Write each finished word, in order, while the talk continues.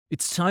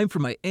It's time for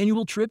my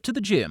annual trip to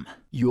the gym.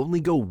 You only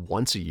go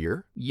once a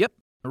year? Yep.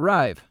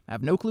 Arrive,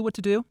 have no clue what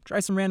to do, try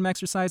some random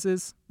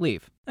exercises,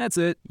 leave. That's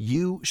it.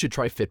 You should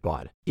try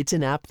Fitbod. It's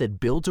an app that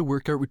builds a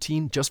workout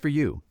routine just for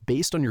you,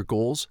 based on your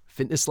goals,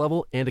 fitness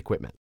level, and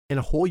equipment. And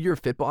a whole year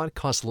of Fitbod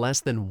costs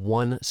less than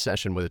one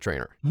session with a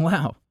trainer.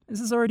 Wow,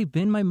 this has already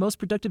been my most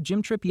productive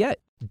gym trip yet.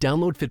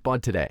 Download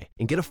Fitbod today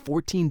and get a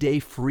 14-day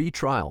free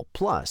trial,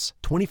 plus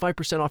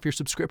 25% off your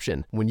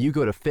subscription when you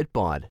go to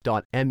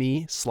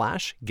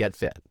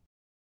fitbod.me/getfit.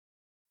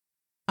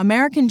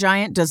 American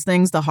Giant does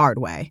things the hard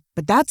way,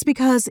 but that's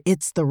because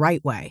it's the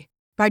right way.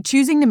 By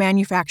choosing to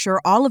manufacture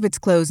all of its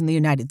clothes in the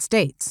United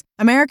States,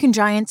 American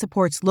Giant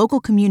supports local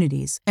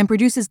communities and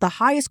produces the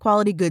highest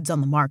quality goods on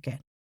the market.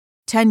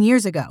 10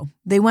 years ago,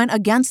 they went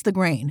against the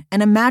grain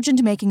and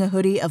imagined making a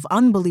hoodie of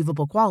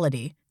unbelievable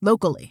quality,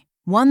 locally.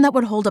 One that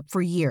would hold up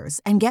for years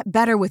and get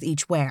better with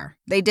each wear.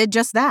 They did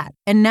just that,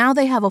 and now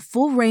they have a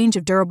full range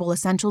of durable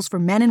essentials for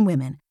men and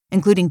women,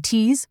 including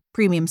tees,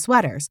 premium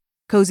sweaters,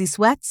 cozy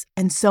sweats,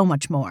 and so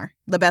much more.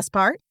 The best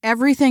part?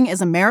 Everything is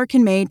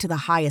American-made to the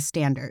highest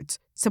standards,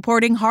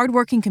 supporting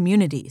hardworking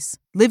communities,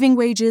 living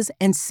wages,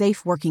 and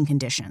safe working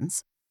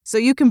conditions. So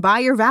you can buy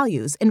your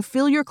values and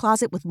fill your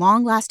closet with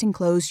long-lasting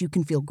clothes you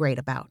can feel great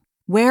about.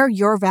 Wear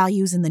your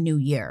values in the new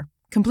year,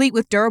 complete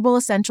with durable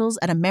essentials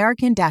at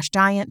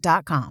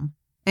American-Giant.com.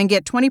 And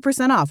get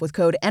 20% off with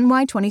code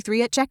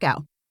NY23 at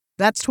checkout.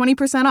 That's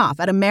 20% off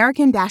at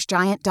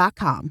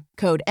American-Giant.com,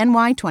 code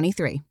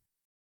NY23.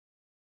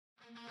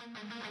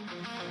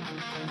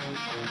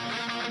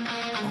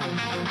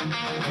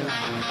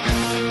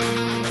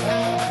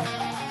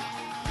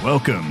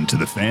 Welcome to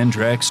the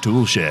Fantrax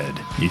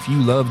Toolshed. If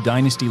you love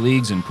Dynasty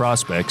Leagues and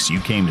prospects,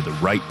 you came to the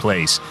right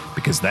place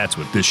because that's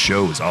what this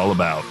show is all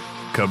about.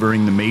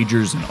 Covering the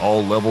majors and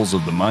all levels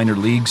of the minor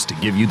leagues to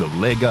give you the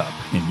leg up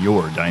in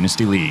your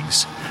Dynasty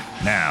Leagues.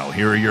 Now,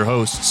 here are your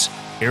hosts,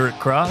 Eric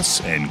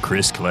Cross and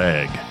Chris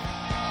Clegg.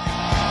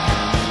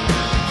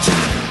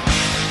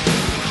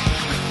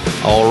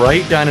 All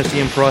right, Dynasty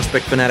and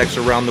prospect fanatics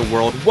around the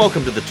world,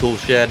 welcome to the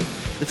Toolshed.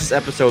 This is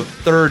episode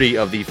 30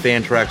 of the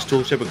Fantrax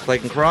Toolshed with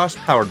Clegg and Cross,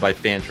 powered by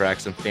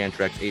Fantrax and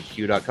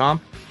FantraxHQ.com.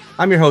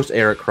 I'm your host,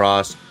 Eric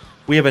Cross.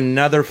 We have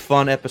another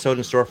fun episode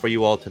in store for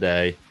you all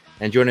today.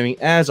 And joining me,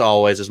 as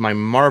always, is my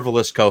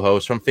marvelous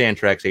co-host from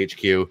Fantrax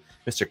HQ,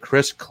 Mr.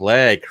 Chris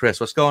Clegg.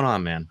 Chris, what's going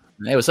on, man?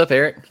 Hey, what's up,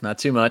 Eric? Not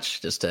too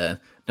much. Just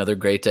another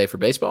great day for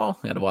baseball.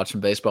 I had to watch some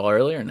baseball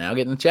earlier, and now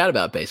getting to chat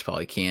about baseball.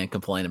 You can't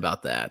complain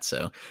about that.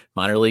 So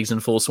minor leagues in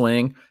full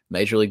swing.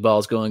 Major league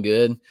ball's going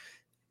good.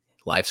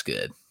 Life's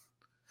good.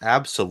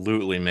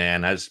 Absolutely,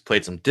 man. I just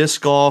played some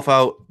disc golf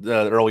out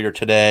earlier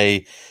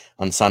today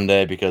on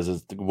Sunday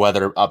because the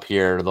weather up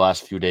here the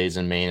last few days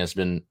in Maine has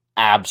been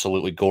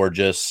absolutely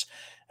gorgeous.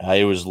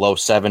 It was low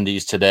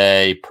 70s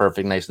today,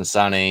 perfect, nice and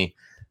sunny.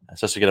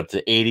 It's supposed to get up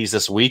to 80s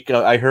this week,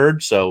 I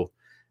heard. So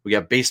we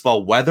got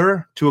baseball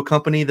weather to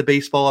accompany the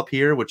baseball up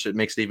here, which it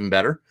makes it even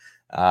better.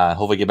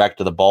 Hopefully get back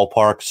to the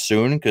ballpark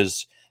soon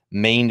because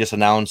Maine just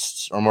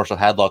announced, or Marshall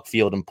Hadlock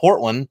Field in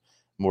Portland,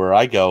 where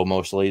I go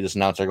mostly, just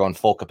announced they're going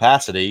full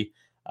capacity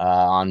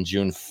on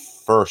June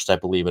 1st, I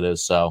believe it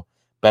is. So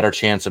better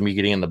chance of me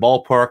getting in the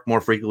ballpark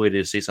more frequently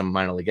to see some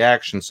minor league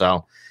action.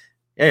 So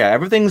yeah,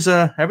 everything's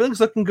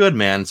looking good,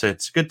 man. So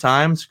it's a good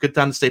time. It's a good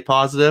time to stay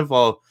positive.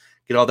 I'll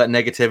get all that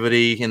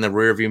negativity in the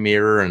rearview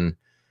mirror and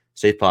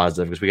stay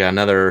positive because we got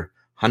another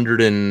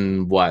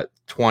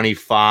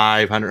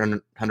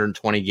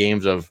 120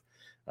 games of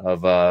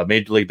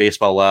Major League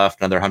Baseball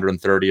left, another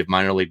 130 of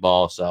minor league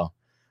ball. So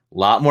a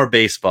lot more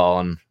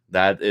baseball, and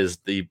that is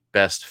the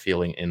best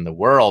feeling in the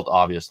world,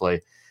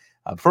 obviously.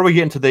 Before we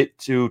get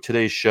into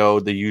today's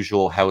show, the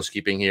usual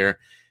housekeeping here.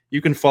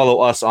 You can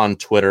follow us on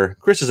Twitter.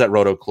 Chris is at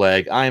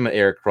RotoClegg. I am at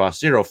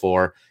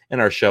EricCross04,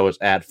 and our show is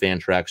at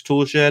Fantrax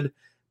Toolshed.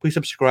 Please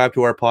subscribe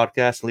to our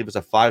podcast and leave us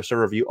a 5-star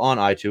review on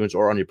iTunes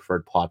or on your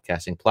preferred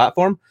podcasting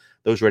platform.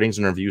 Those ratings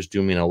and reviews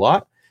do mean a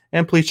lot.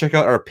 And please check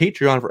out our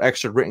Patreon for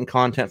extra written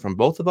content from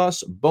both of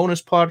us,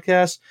 bonus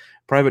podcasts,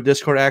 private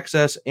Discord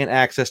access, and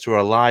access to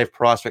our live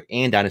prospect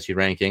and dynasty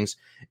rankings,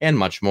 and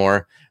much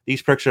more.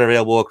 These perks are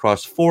available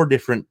across 4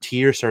 different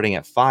tiers starting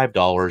at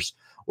 $5.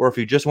 Or if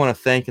you just want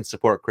to thank and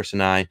support Chris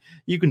and I,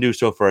 you can do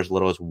so for as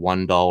little as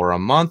 $1 a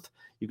month.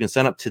 You can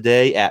sign up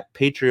today at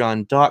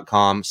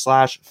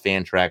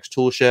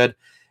patreon.com/FantraxToolshed.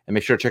 And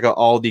make sure to check out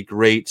all the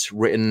great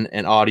written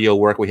and audio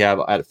work we have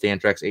at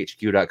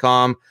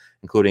FantraxHQ.com,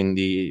 including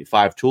the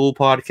 5 Tool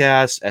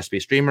podcast,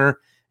 SB Streamer,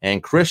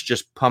 and Chris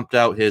just pumped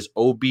out his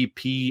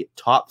OBP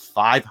top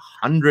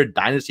 500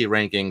 dynasty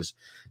rankings.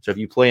 So if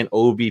you play in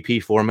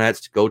OBP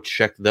formats, go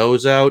check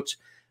those out.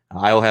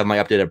 I will have my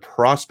updated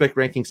prospect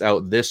rankings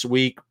out this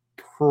week,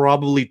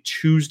 probably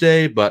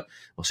Tuesday, but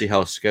we'll see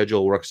how the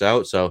schedule works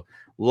out. So a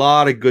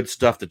lot of good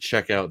stuff to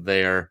check out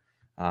there.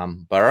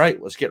 But all right,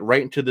 let's get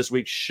right into this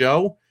week's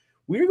show.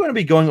 We're going to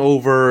be going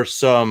over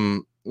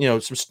some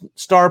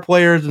star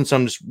players and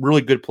some just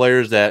really good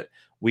players that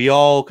we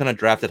all kind of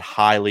drafted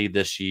highly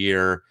this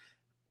year.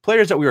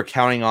 Players that we were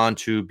counting on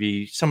to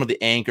be some of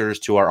the anchors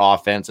to our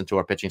offense and to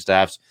our pitching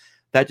staffs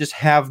that just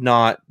have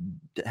not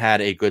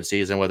had a good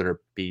season, whether it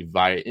be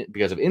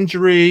because of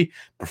injury,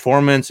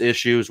 performance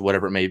issues,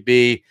 whatever it may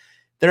be.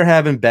 They're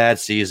having bad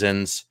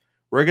seasons.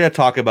 We're going to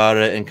talk about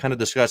it and kind of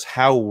discuss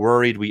how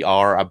worried we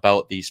are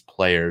about these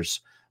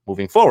players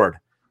moving forward.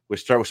 We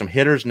start with some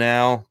hitters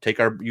now, take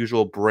our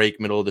usual break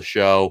middle of the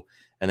show,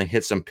 and then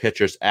hit some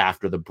pitchers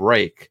after the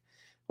break.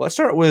 Let's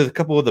start with a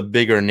couple of the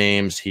bigger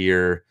names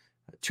here.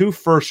 2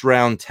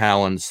 first-round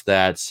talents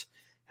that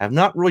have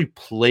not really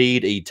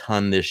played a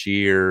ton this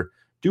year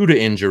due to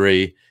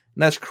injury,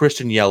 and that's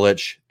Christian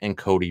Yelich and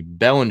Cody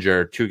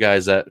Bellinger, 2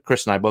 guys that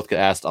Chris and I both get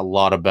asked a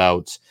lot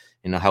about,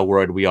 how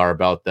worried we are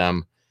about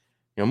them.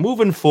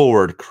 Moving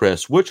forward,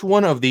 Chris, which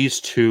one of these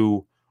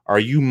 2 are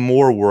you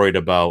more worried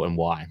about and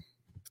why?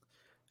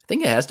 I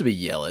think it has to be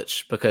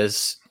Yelich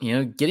because,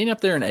 getting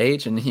up there in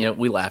age, and,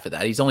 we laugh at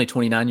that. He's only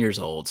 29 years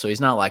old, so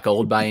he's not like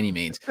old by any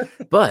means.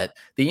 But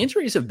the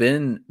injuries have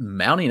been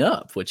mounting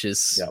up, which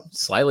is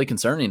slightly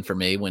concerning for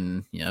me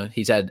when,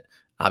 he's had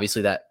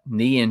obviously that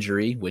knee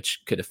injury,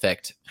 which could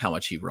affect how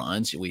much he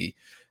runs. We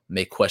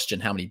may question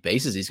how many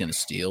bases he's going to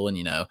steal.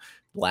 And,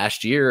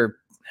 last year,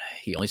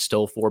 he only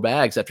stole 4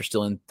 bags after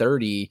stealing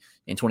 30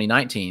 in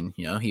 2019.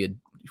 He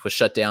was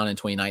shut down in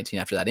 2019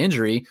 after that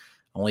injury.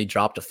 Only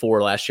dropped to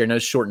 4 last year. No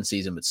shortened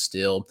season, but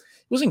still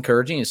it was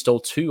encouraging. He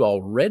stole 2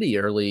 already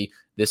early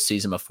this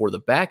season before the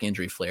back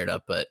injury flared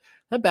up. But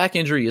that back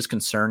injury is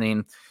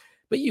concerning.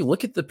 But you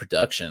look at the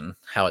production,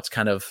 how it's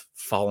kind of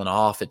fallen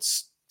off.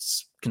 It's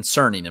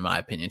concerning in my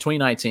opinion.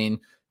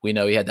 2019, we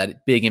know he had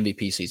that big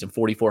MVP season,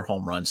 44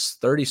 home runs,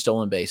 30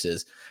 stolen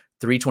bases,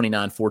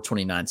 329,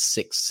 429,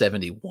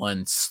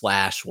 671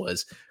 slash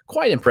was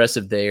quite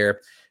impressive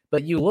there.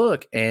 But you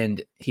look,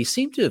 and he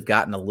seemed to have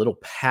gotten a little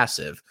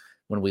passive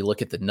when we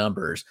look at the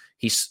numbers.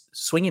 He's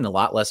swinging a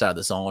lot less out of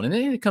the zone, and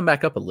it had come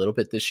back up a little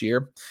bit this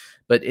year.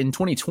 But in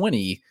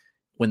 2020,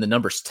 when the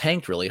numbers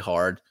tanked really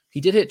hard,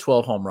 he did hit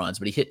 12 home runs,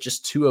 but he hit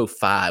just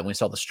 205 when we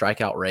saw the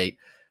strikeout rate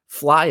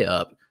fly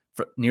up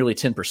for nearly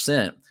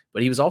 10%.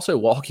 But he was also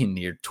walking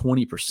near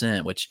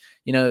 20%, which,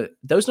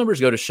 those numbers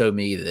go to show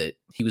me that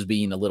he was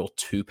being a little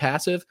too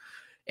passive.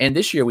 And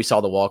this year we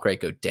saw the walk rate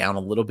go down a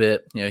little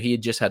bit. He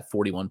had just had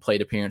 41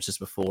 plate appearances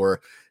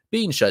before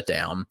being shut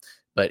down,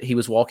 but he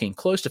was walking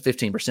close to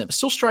 15%, but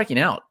still striking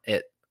out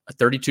at a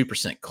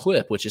 32%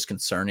 clip, which is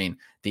concerning.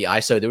 The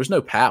ISO, there was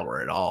no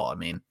power at all. I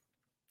mean,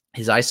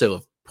 his ISO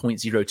of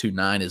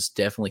 0.029 is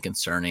definitely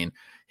concerning.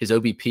 His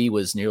OBP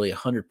was nearly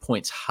 100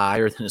 points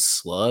higher than his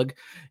slug,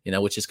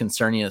 which is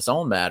concerning in its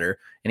own matter.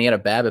 And he had a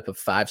BABIP of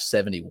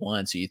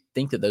 571. So you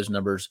think that those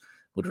numbers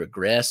would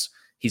regress.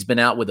 He's been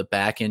out with a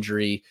back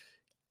injury.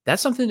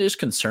 That's something that just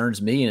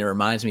concerns me. And it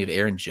reminds me of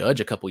Aaron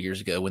Judge a couple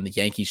years ago when the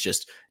Yankees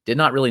just did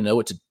not really know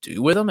what to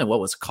do with him and what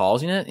was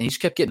causing it. And he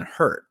just kept getting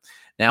hurt.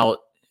 Now,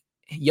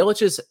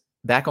 Yelich is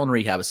back on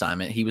rehab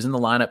assignment. He was in the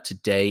lineup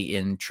today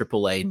in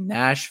AAA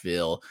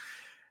Nashville.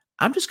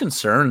 I'm just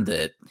concerned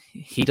that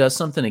he does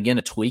something again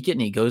to tweak it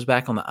and he goes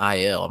back on the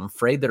IL. I'm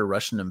afraid they're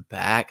rushing him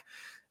back.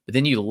 But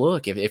then you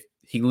look, if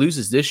he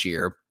loses this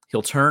year,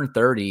 he'll turn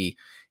 30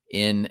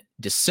 in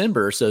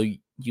December. So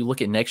you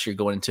look at next year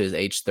going into his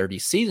age 30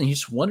 season, you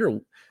just wonder,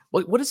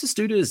 what does this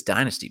do to his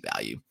dynasty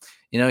value?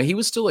 He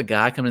was still a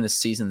guy coming this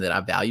season that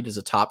I valued as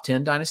a top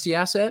 10 dynasty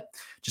asset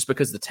just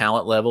because of the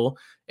talent level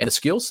and the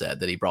skill set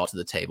that he brought to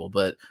the table.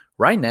 But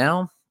right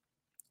now,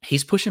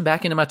 he's pushing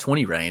back into my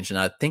 20 range, and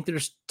I think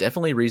there's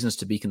definitely reasons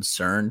to be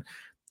concerned.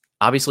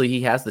 Obviously,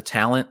 he has the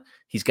talent.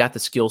 He's got the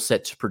skill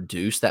set to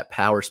produce that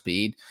power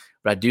speed,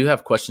 but I do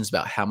have questions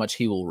about how much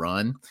he will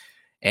run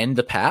and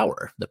the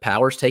power. The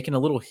power's taken a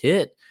little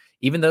hit,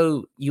 even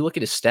though you look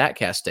at his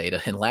StatCast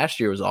data, and last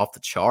year was off the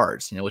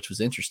charts, which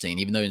was interesting.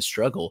 Even though in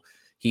struggle,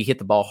 he hit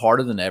the ball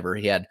harder than ever.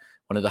 He had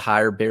one of the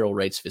higher barrel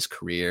rates of his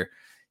career.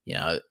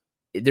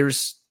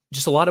 There's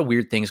just a lot of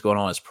weird things going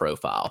on in his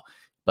profile,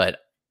 but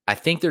I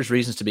think there's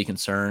reasons to be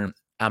concerned.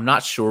 I'm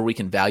not sure we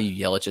can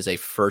value Yelich as a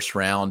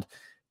first-round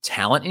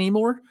talent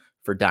anymore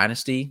for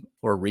dynasty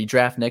or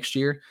redraft next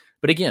year.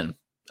 But again,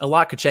 a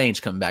lot could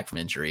change coming back from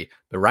injury.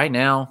 But right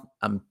now,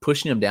 I'm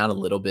pushing him down a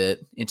little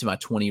bit into my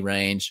 20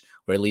 range,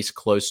 or at least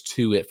close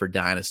to it for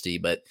dynasty.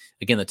 But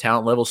again, the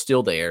talent level's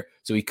still there,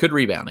 so he could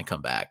rebound and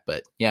come back.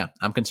 But yeah,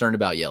 I'm concerned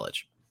about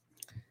Yelich.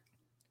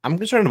 I'm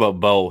concerned about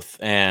both.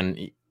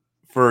 And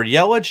for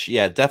Yelich,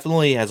 yeah, it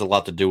definitely has a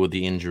lot to do with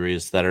the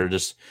injuries that are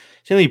just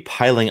seemingly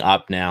piling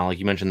up now. Like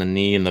you mentioned, the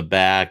knee and the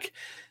back.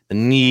 The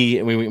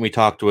knee, we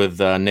talked with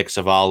Nick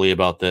Savali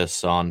about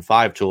this on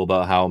 5 Tool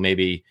about how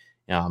maybe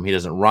he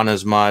doesn't run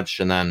as much.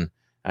 And then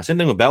same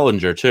thing with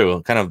Bellinger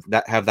too. Kind of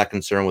have that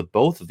concern with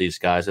both of these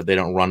guys if they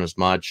don't run as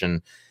much.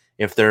 And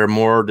if they're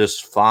more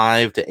just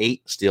 5 to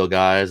 8 steal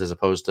guys as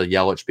opposed to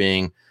Yelich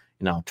being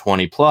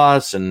 20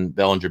 plus and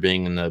Bellinger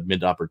being in the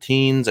mid to upper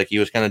teens like he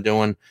was kind of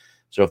doing.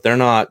 So if they're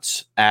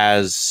not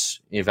as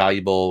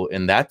valuable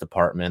in that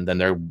department, then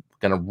they're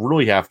going to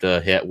really have to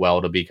hit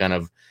well to be kind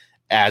of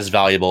as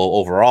valuable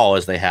overall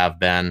as they have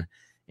been.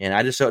 And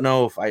I just don't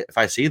know if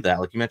I see that.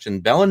 Like you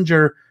mentioned,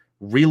 Bellinger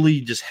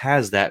really just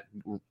has that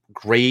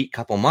great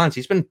couple months.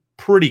 He's been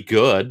pretty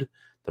good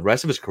the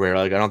rest of his career,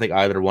 like I don't think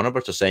either one of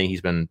us are saying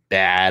he's been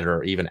bad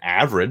or even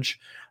average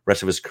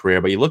rest of his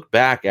career. But you look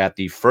back at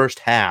the first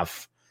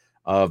half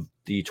of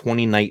the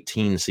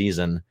 2019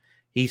 season,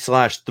 he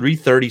slashed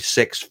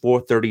 336,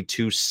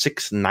 432,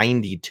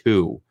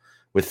 692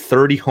 with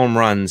 30 home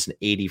runs in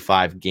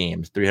 85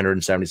 games,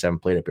 377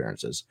 plate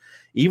appearances.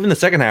 Even the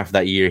second half of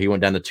that year, he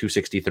went down to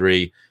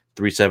 263,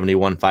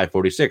 371,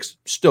 546.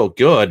 Still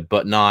good,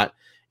 but not,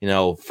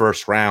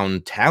 first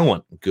round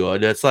talent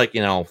good. It's like,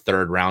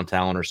 third round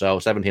talent or so.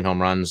 17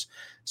 home runs,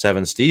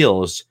 7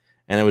 steals.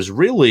 And it was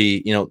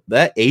really,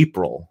 that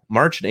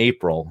March and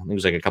April, I think it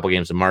was like a couple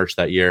games in March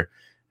that year.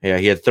 Yeah,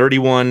 he had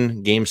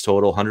 31 games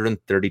total,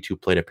 132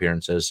 plate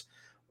appearances,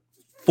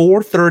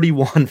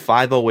 431,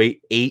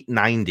 508,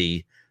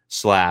 890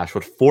 slash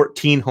with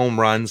 14 home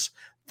runs,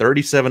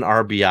 37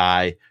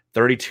 RBI,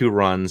 32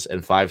 runs,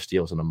 and 5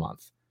 steals in a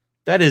month.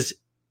 That is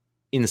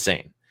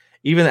insane.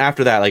 Even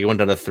after that, like it went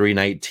down to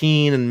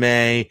 319 in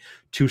May,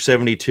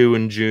 272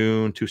 in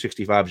June,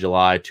 265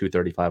 July,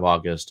 235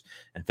 August,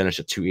 and finished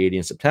at 280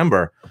 in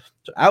September.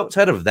 So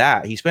outside of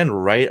that, he's been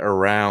right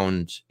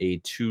around a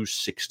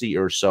 260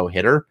 or so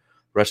hitter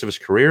the rest of his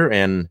career.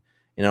 And,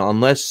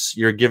 unless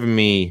you're giving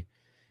me,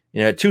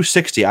 at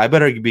 260, I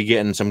better be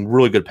getting some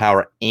really good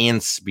power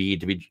and speed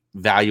to be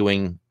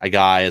valuing a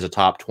guy as a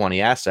top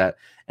 20 asset.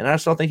 And I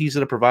just don't think he's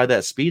going to provide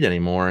that speed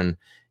anymore. And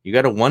you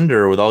got to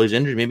wonder with all these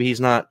injuries, maybe he's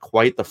not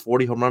quite the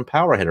 40 home run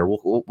power hitter.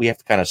 We have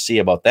to kind of see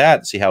about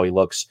that, see how he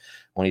looks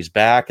when he's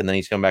back. And then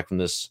he's coming back from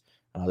this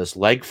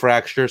leg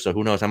fracture. So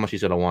who knows how much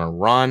he's going to want to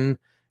run.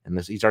 And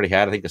he's already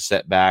had, I think, a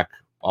setback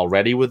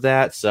already with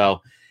that.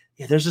 So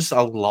yeah, there's just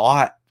a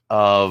lot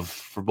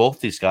for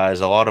both these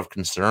guys, a lot of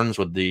concerns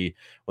with the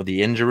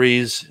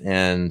injuries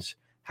and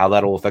how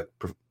that will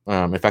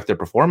affect their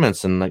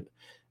performance. And like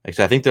I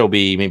said, I think there'll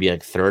be maybe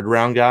like third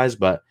round guys,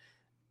 but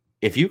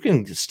if you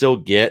can still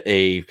get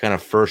a kind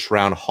of first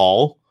round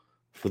haul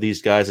for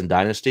these guys in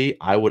Dynasty,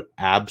 I would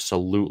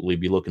absolutely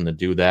be looking to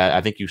do that.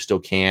 I think you still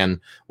can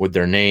with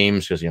their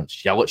names because,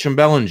 Yelich and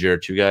Bellinger,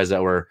 2 guys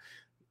that were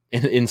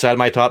inside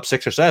my top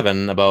 6 or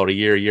 7 about a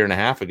year and a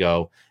half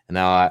ago. And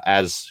now,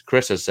 as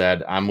Chris has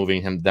said, I'm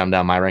moving them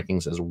down my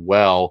rankings as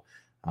well.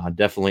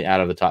 Definitely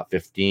out of the top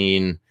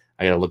 15.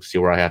 I got to look to see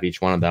where I have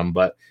each one of them,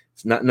 but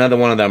neither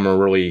one of them are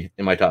really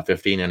in my top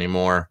 15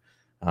 anymore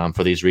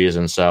for these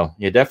reasons. So,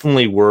 yeah,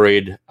 definitely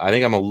worried. I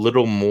think I'm a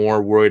little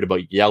more worried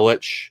about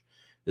Yelich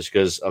just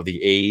because of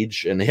the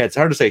age. And it's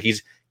hard to say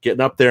he's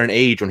getting up there in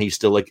age when he's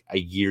still like a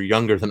year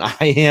younger than I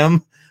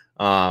am.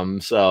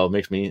 So it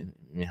makes me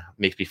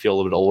feel a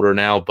little bit older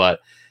now, but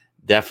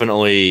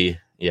definitely,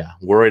 more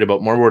worried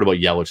about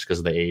Yelich because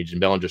of the age,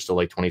 and Bellinger's still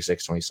like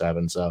 26,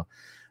 27. So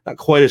not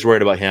quite as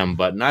worried about him,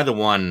 but neither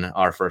one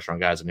are first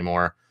round guys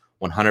anymore.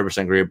 100%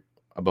 agree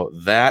about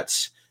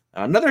that.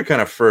 Another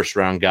kind of first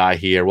round guy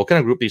here. We'll kind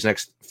of group these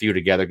next few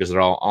together because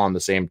they're all on the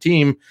same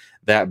team.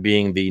 That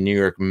being the New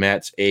York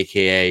Mets,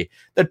 aka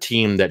the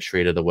team that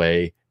traded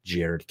away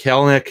Jarred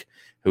Kelenic,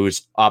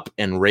 who's up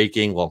and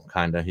raking. Well,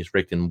 kind of. He's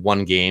raked in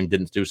 1 game,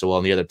 didn't do so well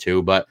in the other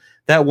 2, but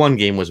that 1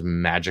 game was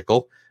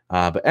magical.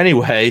 But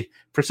anyway,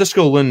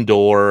 Francisco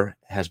Lindor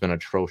has been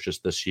atrocious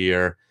this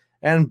year,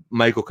 and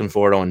Michael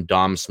Conforto and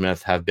Dom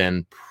Smith have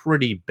been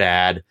pretty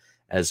bad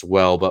as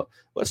well. But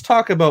let's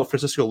talk about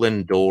Francisco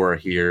Lindor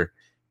here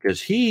because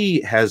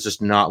he has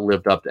just not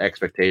lived up to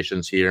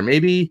expectations here.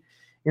 Maybe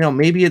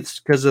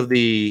it's because of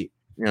the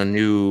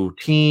new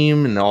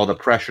team and all the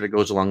pressure that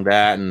goes along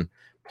that, and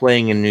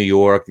playing in New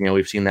York.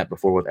 We've seen that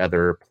before with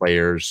other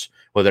players,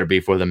 whether it be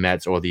for the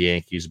Mets or the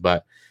Yankees.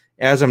 But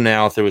as of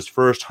now, through his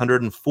first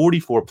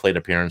 144 plate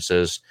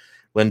appearances,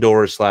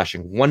 Lindor is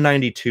slashing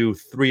 192,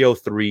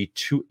 303,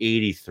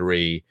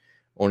 283,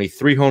 only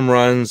 3 home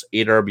runs,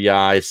 8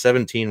 RBI,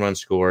 17 runs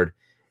scored,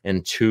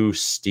 and 2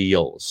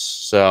 steals.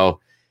 So,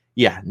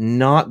 yeah,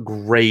 not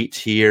great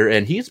here.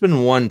 And he's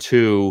been one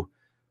too.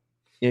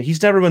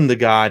 He's never been the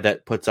guy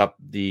that puts up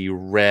a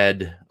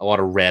lot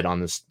of red on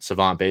this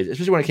Savant base,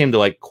 especially when it came to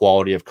like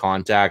quality of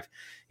contact.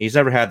 He's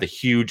never had the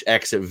huge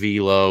exit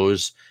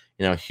velos,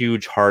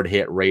 huge hard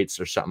hit rates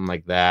or something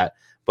like that.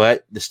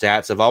 But the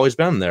stats have always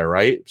been there,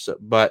 right? So,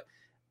 but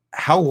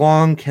how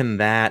long can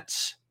that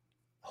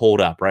hold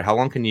up, right? How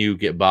long can you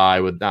get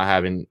by with not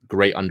having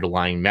great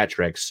underlying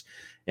metrics?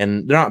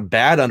 And they're not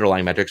bad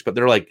underlying metrics, but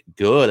they're like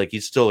good. Like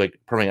he's still like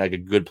permanently like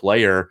a good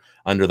player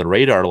under the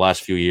radar the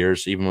last few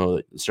years, even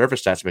though the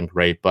surface stats have been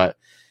great. But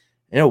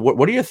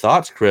what are your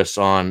thoughts, Chris,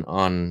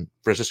 on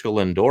Francisco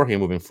Lindor here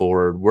moving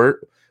forward?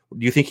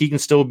 Do you think he can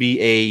still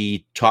be a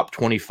top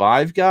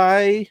 25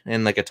 guy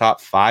and like a top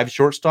 5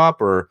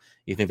 shortstop, or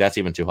you think that's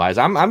even too high?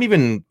 I'm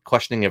even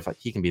questioning if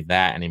he can be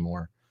that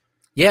anymore.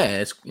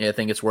 Yeah, I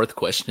think it's worth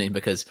questioning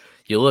because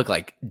you look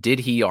like, did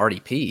he already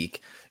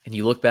peak? And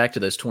you look back to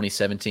those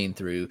 2017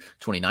 through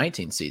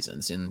 2019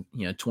 seasons. And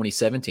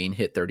 2017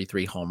 hit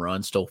 33 home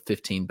runs, stole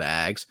 15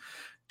 bags.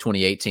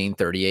 2018,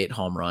 38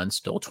 home runs,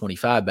 stole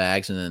 25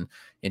 bags. And then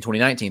in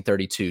 2019,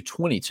 32,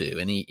 22.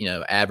 And he,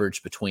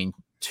 averaged between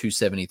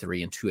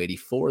 273 and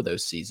 284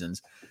 those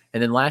seasons.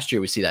 And then last year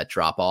we see that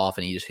drop off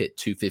and he just hit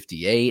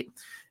 258.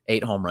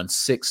 8 home runs,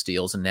 6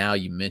 steals. And now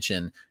you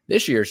mentioned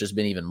this year has just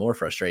been even more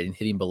frustrating,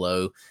 hitting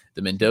below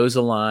the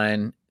Mendoza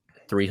line,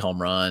 3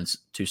 home runs,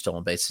 2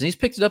 stolen bases. And he's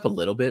picked it up a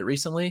little bit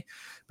recently,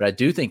 but I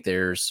do think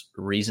there's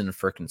reason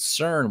for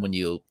concern when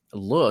you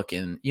look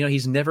and,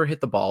 he's never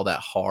hit the ball that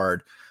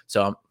hard.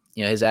 So,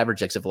 his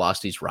average exit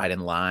velocity is right in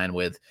line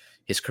with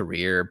his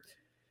career.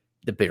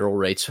 The barrel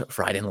rate's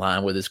right in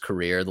line with his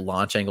career. The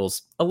launch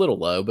angle's a little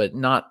low, but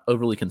not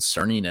overly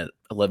concerning at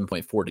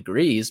 11.4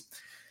 degrees.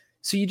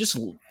 So you just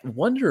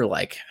wonder,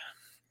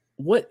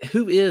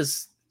 who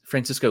is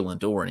Francisco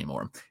Lindor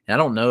anymore? And I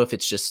don't know if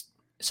it's just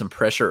some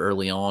pressure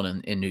early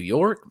on in New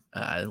York,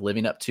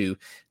 living up to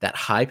that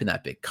hype and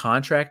that big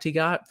contract he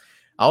got.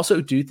 I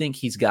also do think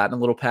he's gotten a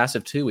little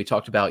passive too. We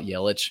talked about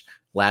Yelich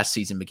last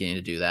season beginning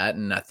to do that.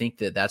 And I think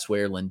that's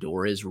where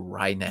Lindor is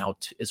right now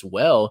as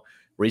well,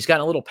 where he's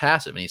gotten a little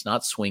passive and he's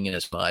not swinging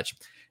as much.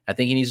 I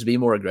think he needs to be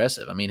more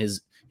aggressive. I mean,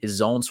 his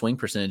zone swing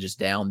percentage is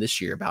down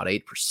this year about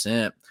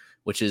 8%,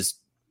 which is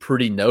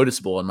pretty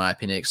noticeable in my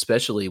opinion,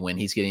 especially when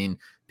he's getting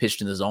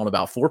pitched in the zone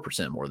about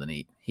 4% more than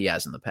he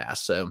has in the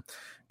past. So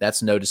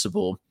that's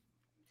noticeable.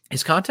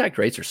 His contact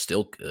rates are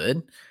still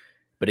good,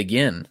 but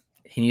again,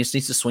 he just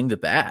needs to swing the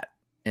bat.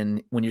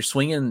 And when you're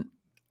swinging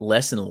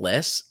less and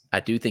less, I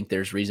do think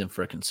there's reason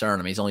for concern.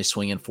 I mean, he's only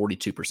swinging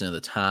 42% of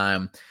the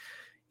time.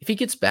 If he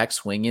gets back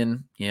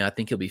swinging, I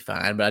think he'll be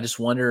fine. But I just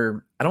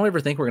wonder, I don't ever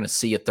think we're going to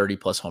see a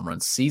 30-plus home run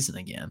season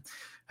again.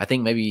 I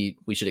think maybe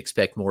we should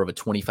expect more of a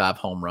 25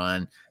 home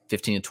run,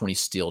 15 to 20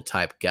 steal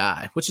type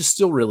guy, which is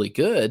still really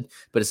good.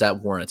 But is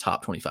that Warren a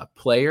top 25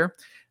 player?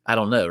 I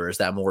don't know. Or is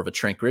that more of a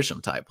Trent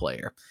Grisham type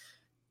player?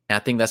 And I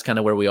think that's kind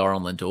of where we are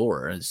on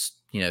Lindor. Is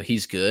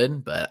he's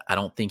good, but I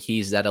don't think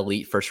he's that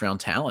elite first-round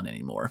talent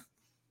anymore.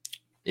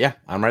 Yeah,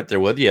 I'm right there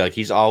with you.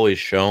 He's always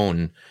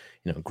shown,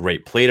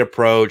 great plate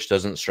approach,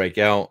 doesn't strike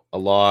out a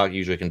lot,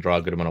 usually can draw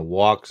a good amount of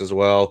walks as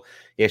well.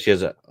 He actually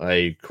has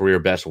a career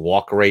best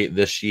walk rate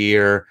this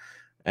year.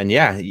 And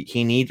yeah,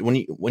 he needs, when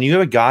you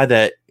have a guy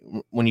that,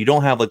 when you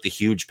don't have the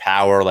huge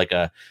power, like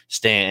a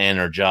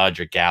Stanton or Judge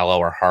or Gallo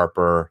or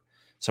Harper,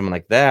 someone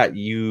like that,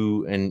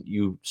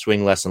 you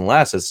swing less and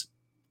less, it's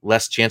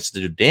less chance to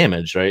do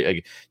damage,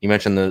 right? You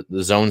mentioned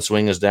the zone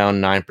swing is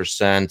down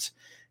 9%.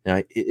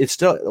 It's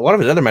still, a lot of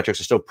his other metrics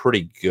are still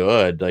pretty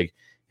good.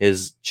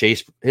 His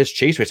chase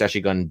rate's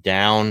actually gone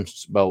down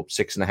about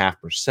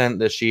 6.5%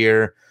 this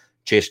year.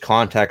 Chase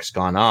contact's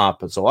gone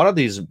up. And so a lot of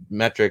these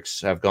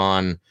metrics have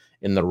gone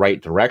in the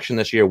right direction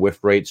this year.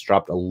 Whiff rates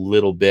dropped a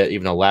little bit,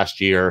 even though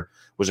last year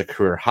was a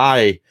career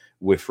high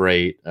whiff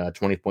rate.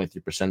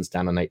 20.3% is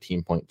down to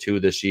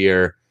 19.2 this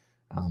year.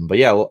 But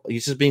yeah,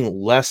 he's just being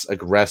less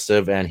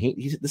aggressive. And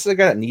this is a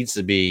guy that needs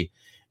to be,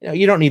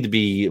 you don't need to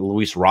be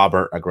Luis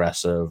Robert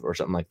aggressive or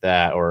something like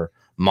that, or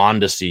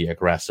Mondesi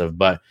aggressive,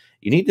 but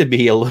you need to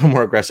be a little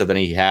more aggressive than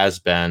he has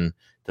been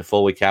to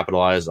fully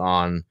capitalize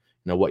on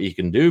what you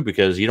can do,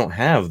 because you don't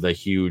have the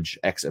huge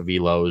exit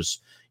velos,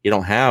 you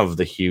don't have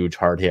the huge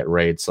hard hit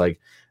rates.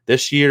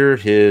 This year,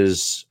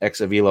 his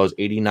exit velo is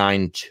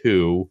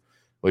 89.2,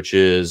 which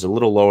is a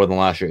little lower than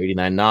last year.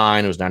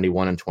 89.9. It was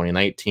 91 in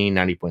 2019,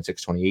 90.6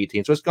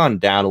 2018. So it's gone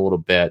down a little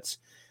bit.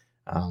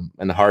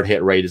 And the hard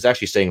hit rate is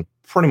actually staying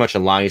pretty much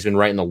in line. He's been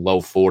right in the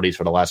low 40s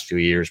for the last few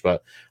years,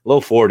 but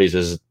low 40s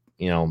is,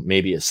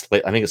 maybe I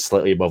think it's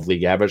slightly above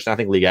league average. I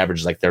think league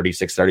average is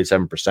 36,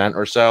 37%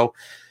 or so.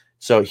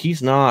 So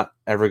he's not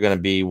ever going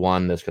to be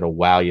one that's going to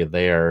wow you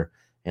there.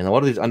 And a lot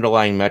of these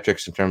underlying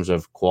metrics in terms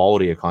of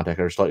quality of contact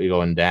are slightly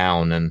going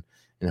down. And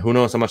who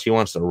knows how much he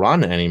wants to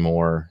run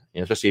anymore,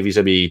 especially if he's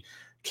going to be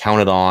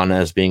counted on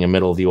as being a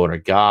middle of the order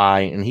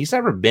guy. And he's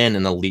never been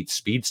an elite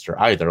speedster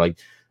either.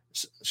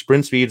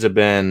 Sprint speeds have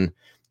been,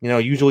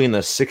 usually in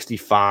the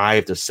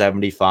 65 to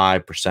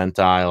 75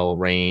 percentile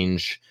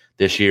range.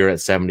 This year at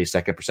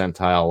 72nd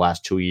percentile,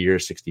 last 2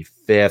 years,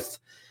 65th.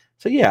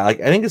 So yeah, I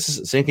think this is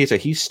the same case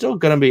that he's still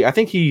going to be, I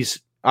think he's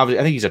a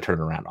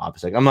turnaround,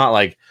 obviously. I'm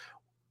not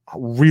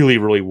really,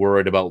 really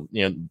worried about,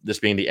 this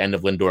being the end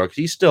of Lindor, because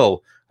he's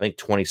still, I think,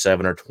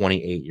 27 or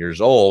 28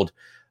 years old.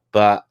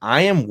 But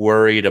I am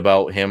worried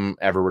about him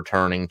ever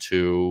returning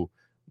to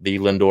the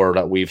Lindor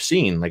that we've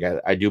seen.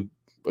 I do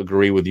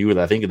agree with you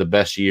that I think the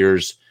best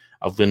years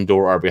of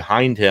Lindor are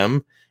behind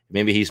him.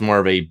 Maybe he's more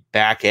of a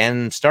back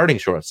end starting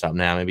shortstop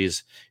now. Maybe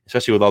he's,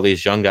 especially with all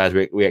these young guys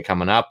we got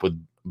coming up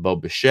with Bo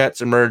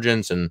Bichette's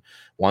emergence and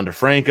Wander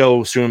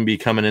Franco soon be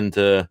coming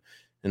into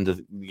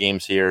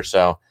games here.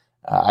 So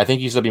I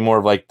think he's going to be more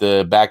of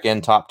the back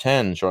end top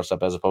 10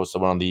 shortstop as opposed to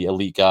one of the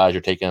elite guys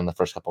you're taking in the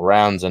first couple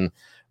rounds, and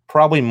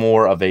probably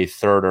more of a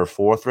third or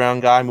fourth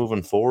round guy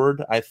moving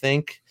forward, I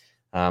think.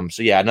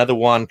 So yeah, another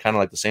one kind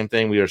of the same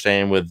thing we were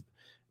saying with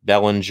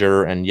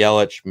Bellinger and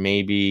Yelich.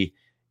 Maybe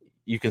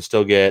you can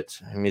still get,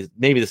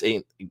 maybe this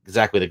ain't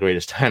exactly the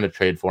greatest time to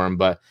trade for him,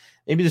 but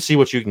maybe to see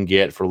what you can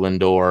get for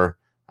Lindor.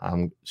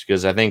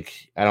 Because I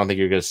don't think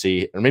you're going to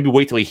see, or maybe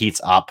wait till he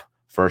heats up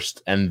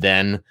first and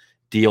then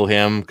deal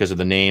him because of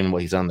the name and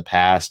what he's done in the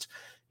past.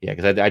 Yeah,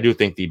 because I do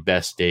think the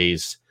best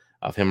days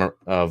of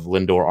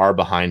Lindor are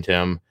behind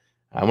him.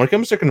 When it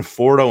comes to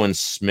Conforto and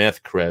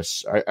Smith,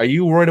 Chris, are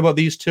you worried about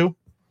these two?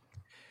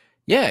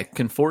 Yeah,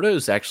 Conforto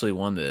is actually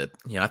one that,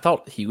 I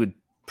thought he would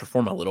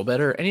perform a little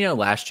better. And,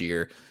 last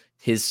year,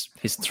 his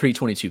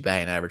 322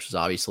 batting average was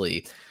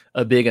obviously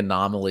a big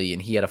anomaly,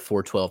 and he had a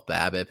 412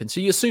 BABIP. And so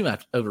you assume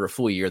over a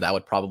full year that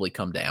would probably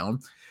come down.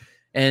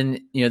 And,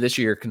 this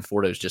year,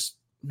 Conforto's just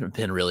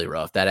been really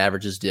rough. That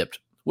average has dipped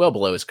well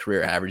below his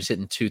career average. He's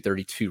hitting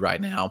 232 right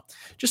now.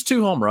 Just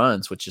 2 home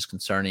runs, which is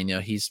concerning.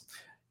 He's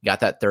got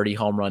that 30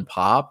 home run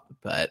pop,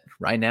 but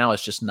right now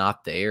it's just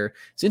not there.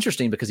 It's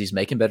interesting because he's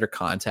making better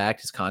contact.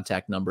 His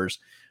contact numbers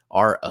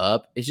are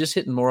up. It's just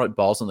hitting more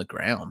balls on the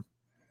ground.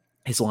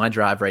 His line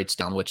drive rate's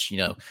down, which,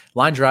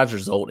 line drives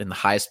result in the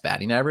highest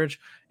batting average.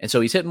 And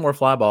so he's hitting more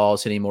fly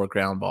balls, hitting more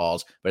ground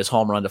balls, but his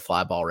home run to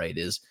fly ball rate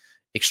is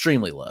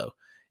extremely low.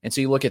 And so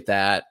you look at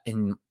that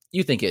and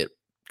you think it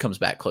comes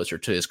back closer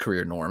to his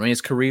career norm. I mean,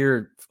 his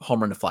career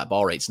home run to fly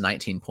ball rate's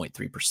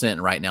 19.3%.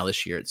 And right now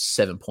this year it's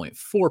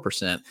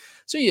 7.4%.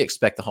 So you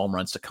expect the home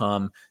runs to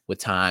come with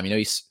time.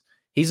 He's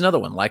another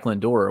one like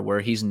Lindor, where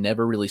he's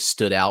never really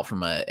stood out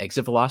from an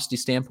exit velocity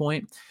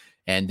standpoint.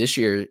 And this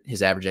year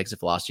his average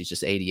exit velocity is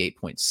just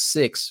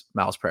 88.6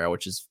 miles per hour,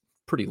 which is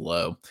pretty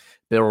low.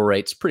 Barrel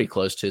rate's pretty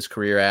close to his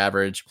career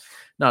average.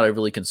 Not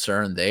overly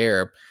concerned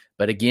there.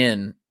 But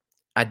again,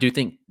 I do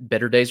think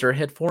better days are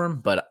ahead for him,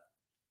 but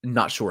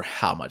not sure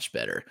how much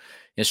better.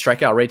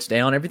 Strikeout rate's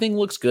down. Everything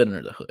looks good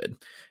under the hood.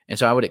 And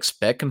so I would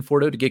expect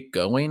Conforto to get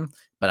going,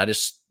 but I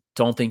just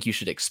don't think you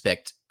should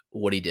expect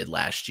what he did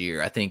last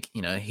year. I think,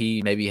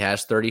 he maybe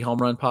has 30 home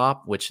run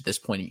pop, which at this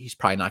point he's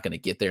probably not going to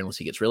get there unless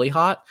he gets really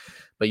hot.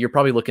 But you're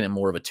probably looking at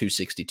more of a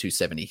 260,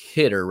 270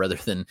 hitter rather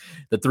than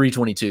the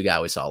 322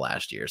 guy we saw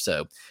last year.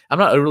 So I'm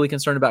not overly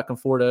concerned about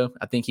Conforto.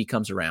 I think he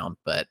comes around,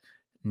 but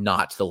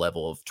not to the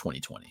level of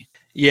 2020.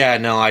 Yeah,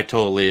 no, I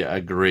totally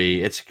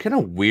agree. It's kind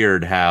of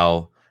weird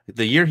how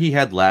the year he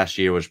had last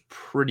year was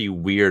pretty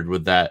weird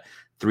with that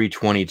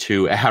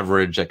 322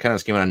 average that kind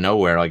of came out of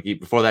nowhere. Like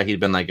before that, he'd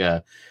been like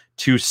a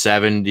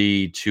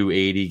 270,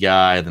 280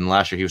 guy. Then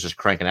last year he was just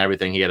cranking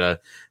everything. He had a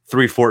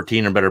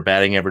 314 or better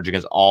batting average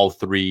against all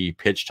 3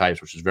 pitch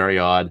types, which is very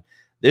odd.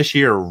 This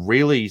year,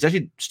 really, he's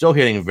actually still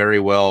hitting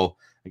very well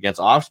against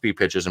off-speed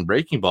pitches and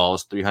breaking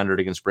balls, 300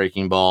 against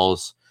breaking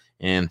balls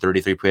in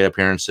 33 plate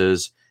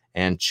appearances,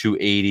 and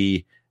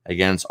 280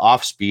 against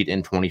off-speed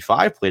in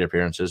 25 plate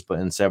appearances, but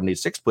in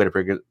 76 plate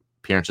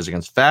appearances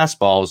against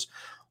fastballs,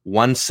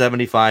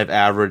 175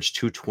 average,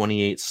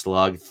 228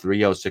 slug,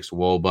 306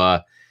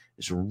 WOBA.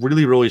 Is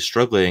really, really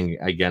struggling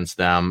against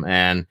them.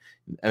 And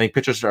I think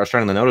pitchers are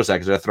starting to notice that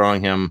because they're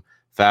throwing him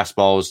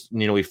fastballs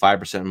nearly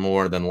 5%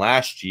 more than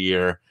last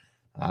year.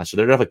 So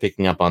they're definitely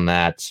picking up on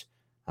that.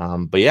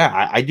 But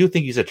yeah, I do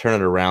think he's a turn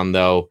it around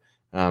though.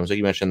 So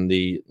you mentioned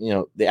even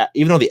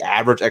though the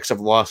average exit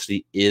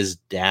velocity is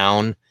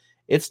down,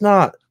 it's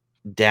not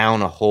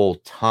down a whole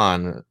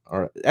ton.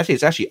 Or actually,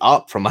 it's actually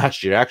up from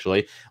last year.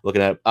 Actually,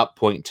 looking at up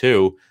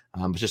 0.2,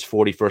 it's just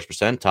 41st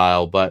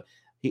percentile. But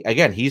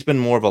he's been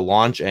more of a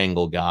launch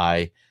angle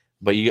guy.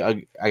 But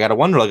I gotta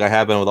wonder, like I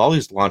have been with all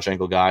these launch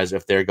angle guys,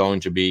 if they're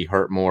going to be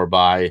hurt more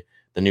by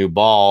the new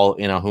ball.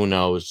 Who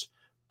knows?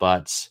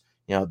 But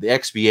the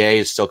XBA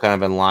is still kind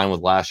of in line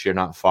with last year,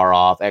 not far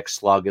off. X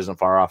slug isn't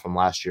far off from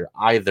last year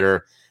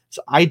either.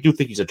 So I do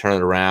think he's a turn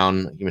it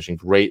around. You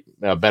mentioned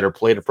better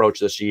plate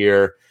approach this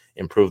year,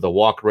 improve the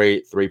walk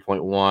rate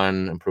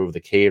 3.1, improve the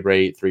K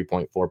rate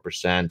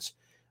 3.4%.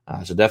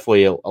 So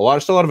definitely still a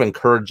lot of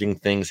encouraging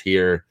things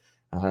here.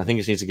 I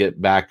think he needs to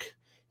get back.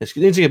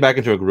 He needs to get back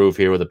into a groove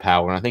here with the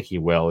power, and I think he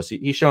will.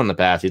 He's shown in the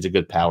past he's a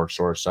good power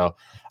source. So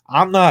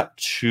I'm not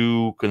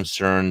too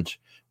concerned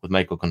with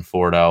Michael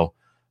Conforto.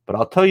 But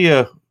I'll tell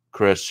you,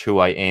 Chris, who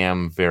I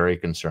am very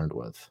concerned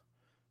with.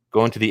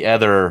 Going to the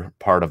other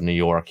part of New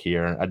York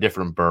here, a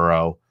different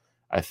borough,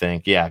 I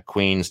think. Yeah,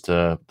 Queens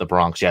to the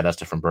Bronx. Yeah, that's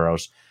different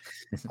boroughs.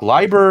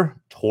 Gleyber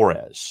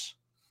Torres.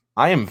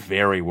 I am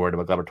very worried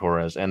about Gleyber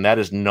Torres, and that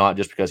is not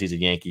just because he's a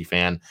Yankee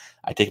fan.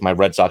 I take my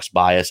Red Sox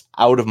bias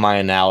out of my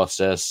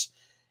analysis.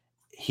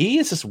 He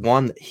is just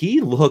one.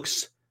 He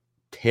looks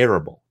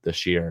terrible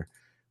this year.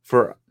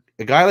 For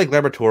a guy like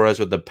Gleyber Torres,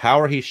 with the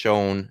power he's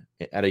shown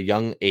at a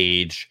young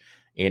age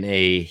in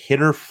a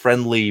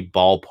hitter-friendly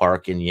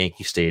ballpark in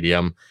Yankee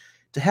Stadium,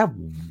 to have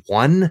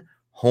 1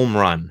 home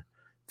run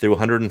through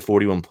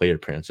 141 plate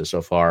appearances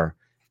so far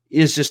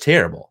is just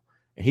terrible.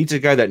 And he's a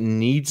guy that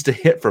needs to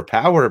hit for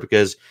power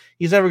because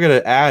he's never going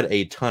to add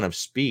a ton of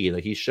speed.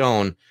 Like he's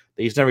shown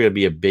that he's never going to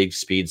be a big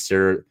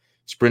speedster.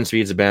 Sprint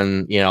speeds have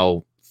been,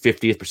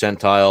 50th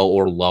percentile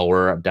or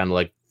lower, down to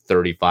like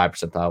 35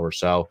 percentile or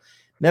so.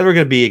 Never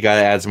going to be a guy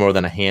that adds more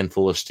than a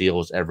handful of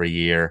steals every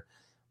year.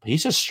 But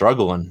he's just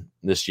struggling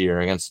this year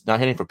against not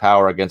hitting for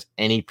power against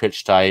any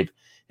pitch type.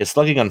 His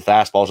slugging on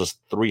fastballs is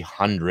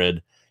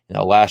 300.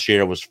 Last year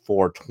it was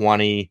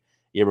 420.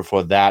 Year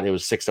before that it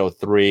was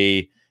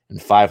 603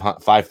 and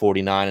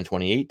 549 in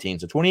 2018.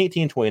 So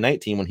 2018,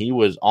 2019, when he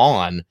was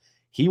on,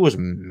 he was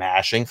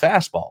mashing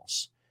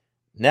fastballs.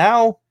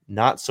 Now,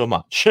 not so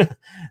much.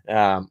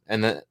 I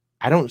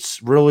don't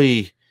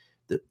really.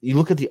 you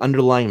look at the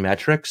underlying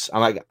metrics.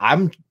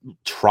 I'm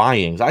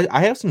trying.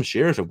 I have some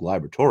shares of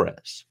Gleyber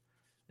Torres,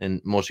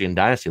 and mostly in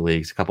dynasty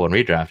leagues, a couple in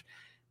redraft,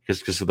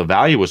 because the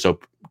value was so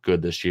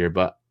good this year.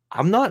 But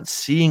I'm not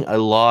seeing a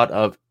lot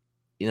of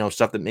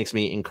stuff that makes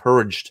me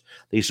encouraged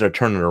that he's going to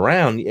turn it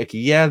around. Like,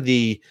 yeah,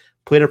 the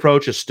plate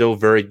approach is still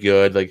very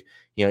good. Like,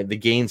 the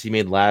gains he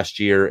made last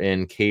year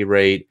in K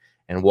rate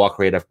and walk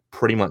rate have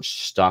pretty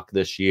much stuck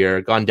this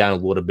year. Gone down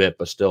a little bit,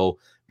 but still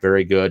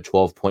very good.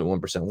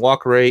 12.1%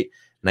 walk rate,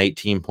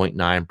 19.9%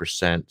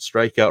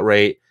 strikeout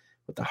rate.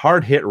 But the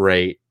hard hit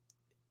rate,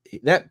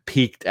 that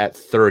peaked at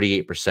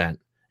 38%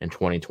 in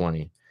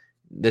 2020.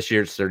 This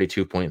year it's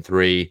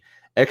 32.3.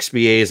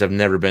 XBAs have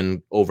never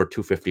been over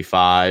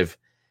 255.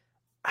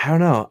 I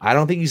don't know. I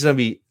don't think he's going to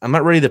be – I'm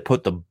not ready to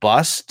put the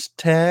bust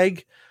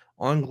tag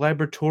on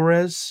Gleyber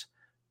Torres,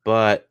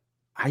 but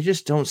I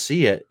just don't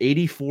see it.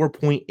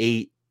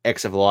 84.8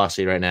 exit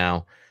velocity right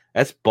now.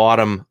 That's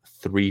bottom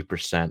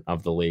 3%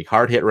 of the league.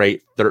 Hard hit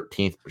rate,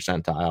 13th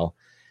percentile.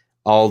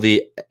 All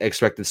the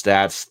expected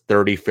stats,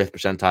 35th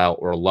percentile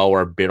or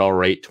lower. Bid all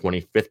rate,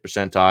 25th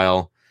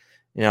percentile.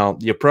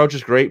 The approach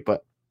is great,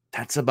 but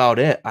that's about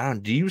it.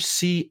 Do you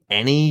see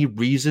any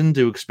reason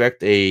to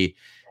expect I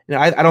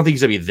don't think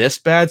he's going to be this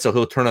bad, so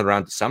he'll turn it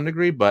around to some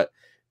degree, but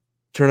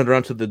turn it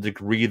around to the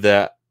degree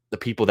that the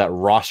people that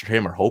roster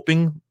him are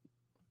hoping?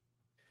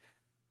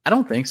 I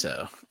don't think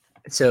so.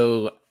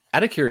 So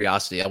out of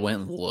curiosity, I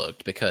went and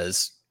looked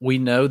because we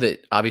know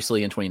that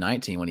obviously in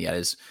 2019, when he had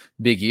his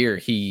big year,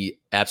 he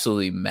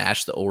absolutely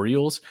mashed the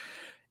Orioles.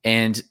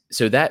 And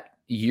so that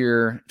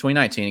year,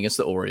 2019 against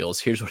the Orioles,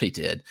 here's what he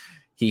did.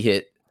 He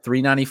hit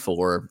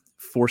 394,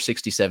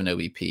 467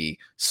 OBP,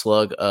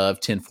 slug of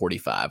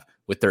 1045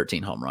 with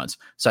 13 home runs.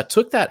 So I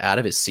took that out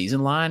of his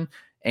season line,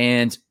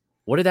 and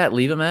what did that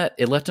leave him at?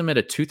 It left him at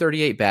a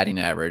 238 batting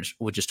average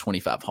with just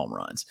 25 home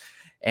runs.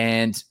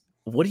 And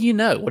what do you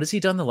know? What has he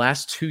done the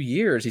last 2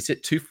 years? He's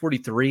hit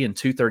 243 and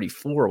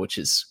 234, which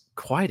is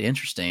quite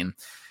interesting.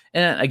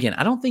 And again,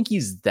 I don't think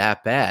he's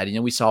that bad.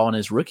 We saw in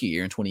his rookie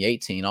year in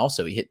 2018,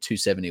 also he hit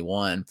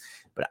 271,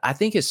 but I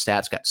think his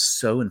stats got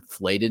so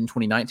inflated in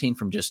 2019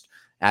 from just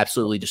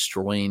absolutely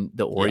destroying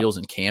the Orioles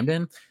in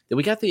Camden that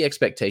we got the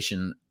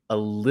expectation a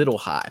little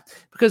high,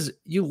 because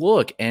you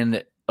look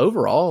and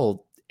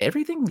overall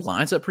everything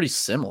lines up pretty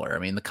similar. I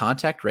mean, the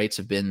contact rates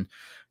have been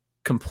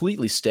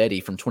completely steady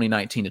from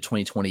 2019 to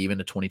 2020, even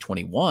to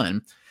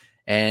 2021.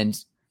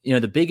 And,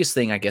 the biggest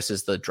thing, I guess,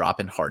 is the drop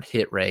in hard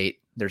hit rate.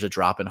 There's a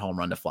drop in home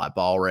run to fly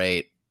ball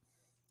rate.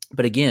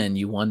 But again,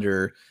 you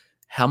wonder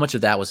how much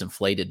of that was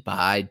inflated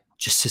by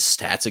just his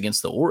stats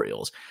against the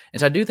Orioles. And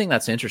so I do think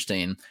that's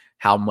interesting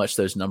how much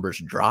those numbers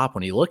drop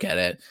when you look at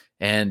it.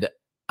 And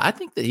I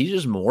think that he's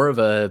just more of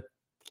a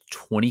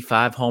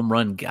 25 home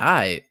run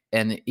guy.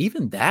 And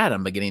even that,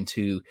 I'm beginning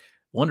to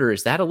wonder,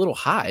 is that a little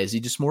high? Is he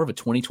just more of a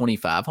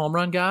 20-25 home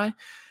run guy?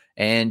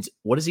 And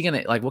what is he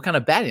going to, what kind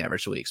of batting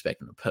average do we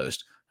expect him to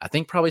post? I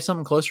think probably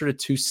something closer to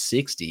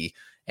 260.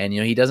 And,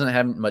 he doesn't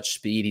have much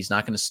speed. He's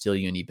not going to steal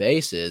you any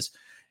bases.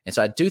 And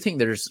so I do think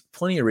there's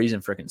plenty of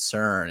reason for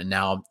concern. And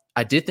now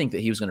I did think that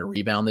he was going to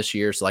rebound this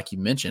year. So like you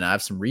mentioned, I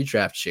have some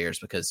redraft shares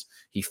because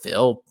he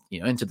fell,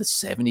 into the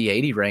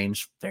 70-80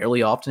 range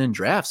fairly often in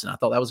drafts. And I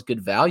thought that was a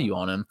good value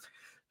on him.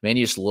 Man,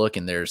 you just look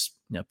and there's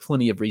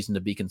plenty of reason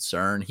to be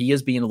concerned. He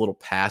is being a little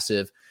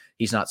passive.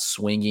 He's not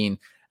swinging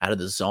out of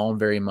the zone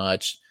very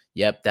much.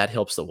 Yep, that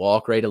helps the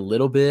walk rate a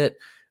little bit.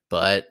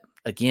 But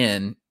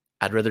again,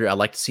 I'd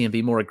like to see him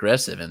be more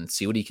aggressive and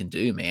see what he can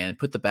do, man.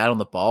 Put the bat on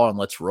the ball and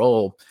let's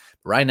roll.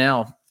 But right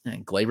now,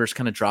 Gleyber's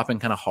kind of dropping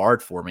kind of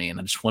hard for me. And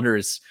I just wonder,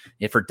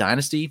 if for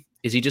Dynasty,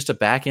 is he just a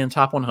back end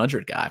top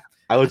 100 guy?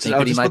 I was just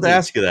about to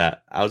ask you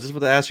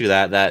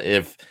that. That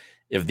if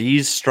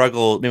these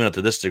struggle, maybe not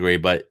to this degree,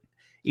 but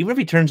even if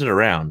he turns it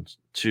around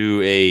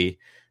to a,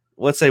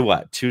 let's say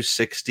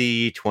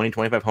 260, 20,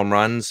 25 home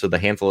runs, so the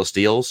handful of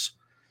steals,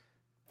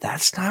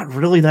 that's not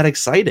really that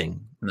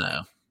exciting. No.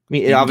 I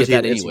mean, you obviously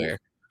can get that anywhere.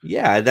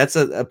 Yeah, that's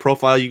a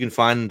profile you can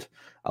find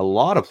a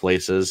lot of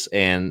places.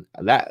 And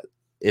that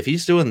if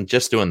he's doing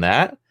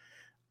that,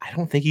 I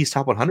don't think he's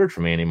top 100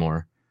 for me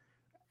anymore.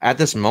 At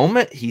this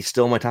moment, he's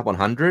still my top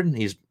 100.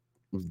 He's,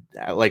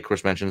 like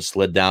Chris mentioned,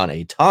 slid down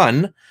a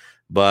ton,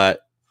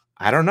 but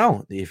I don't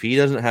know. If he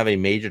doesn't have a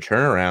major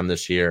turnaround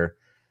this year,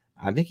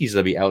 I think he's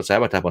going to be outside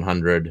my top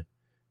 100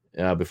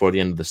 before the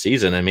end of the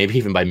season, and maybe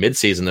even by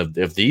midseason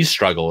if these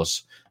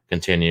struggles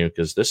continue,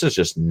 because this is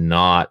just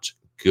not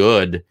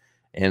good.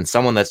 And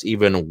someone that's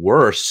even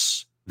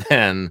worse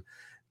than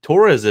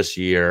Torres this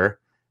year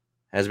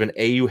has been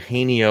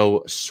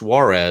Eugenio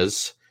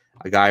Suarez,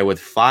 a guy with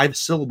 5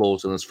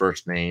 syllables in his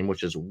first name,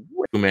 which is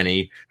way too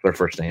many for a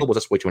first name.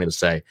 That's way too many to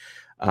say.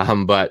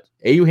 But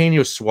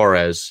Eugenio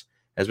Suarez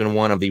has been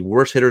one of the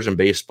worst hitters in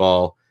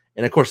baseball.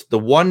 And of course, the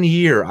 1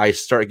 year I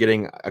start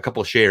getting a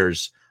couple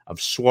shares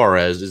of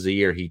Suarez is the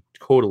year he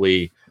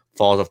totally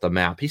falls off the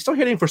map. He's still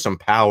hitting for some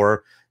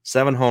power,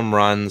 7 home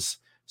runs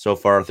so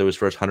far through his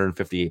first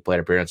 158 plate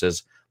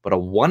appearances, but a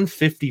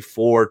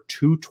 154,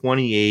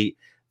 228,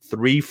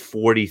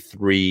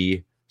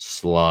 343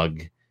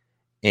 slug.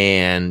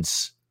 and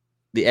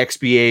the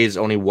XBA is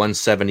only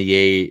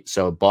 178,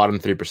 so bottom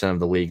 3% of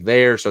the league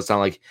there. So it's not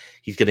like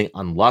he's getting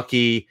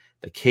unlucky.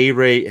 The K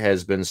rate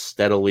has been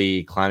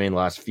steadily climbing the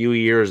last few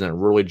years, and it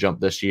really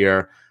jumped this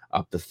year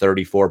up to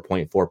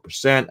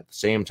 34.4%. At the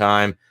same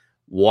time,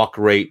 walk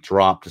rate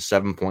dropped to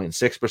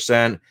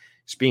 7.6%.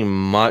 It's being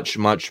much,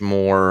 much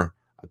more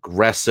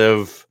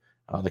aggressive.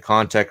 The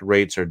contact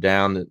rates are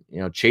down.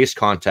 Chase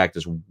contact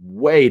is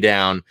way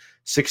down,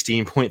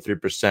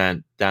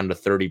 16.3% down to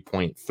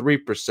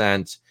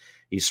 30.3%.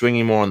 He's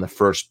swinging more on the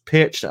first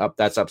pitch.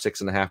 That's up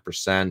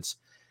 6.5%.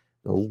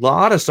 A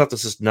lot of stuff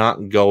that's just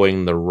not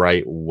going the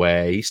right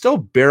way. He's still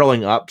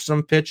barreling up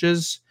some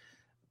pitches,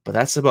 but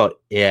that's about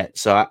it.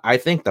 So I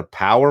think the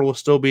power will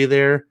still be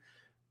there,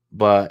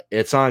 but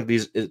it's not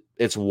like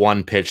it's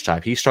one pitch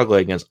type. He's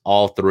struggling against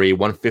all three: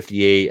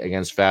 158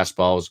 against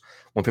fastballs,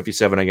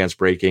 157 against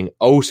breaking,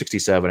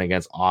 067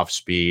 against off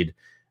speed,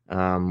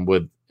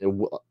 with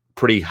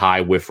pretty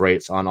high whiff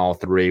rates on all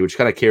three, which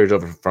kind of carries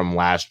over from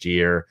last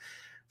year.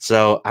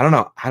 So I don't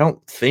know. I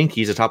don't think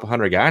he's a top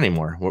 100 guy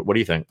anymore. What do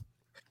you think?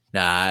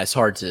 Nah, it's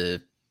hard to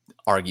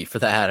argue for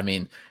that. I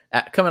mean,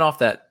 coming off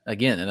that,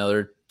 again,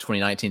 another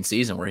 2019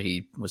 season where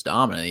he was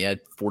dominant. He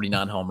had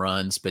 49 home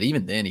runs, but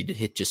even then he did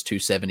hit just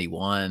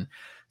 271.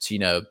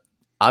 So,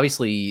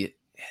 obviously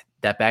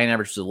that batting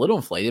average was a little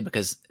inflated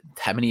because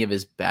how many of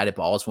his batted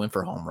balls went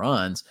for home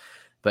runs.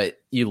 But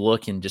you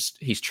look and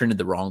he's trended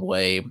the wrong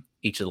way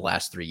each of the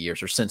last 3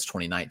 years, or since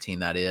 2019,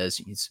 that is.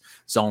 His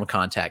zone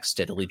contact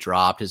steadily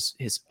dropped.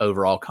 His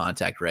overall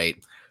contact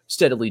rate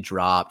steadily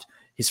dropped.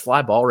 His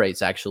fly ball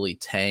rate's actually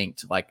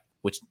tanked,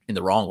 which in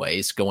the wrong way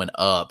is going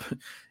up.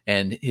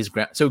 And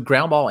so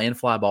ground ball and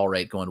fly ball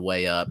rate going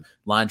way up,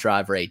 line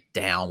drive rate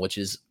down, which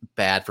is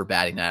bad for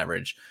batting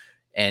average.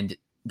 And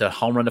the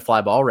home run to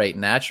fly ball rate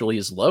naturally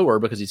is lower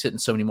because he's hitting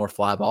so many more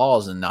fly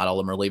balls and not all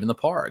of them are leaving the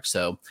park.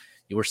 So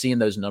you were seeing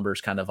those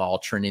numbers kind of all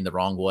trending the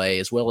wrong way,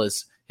 as well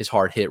as his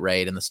hard hit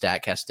rate and the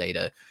StatCast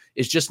data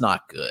is just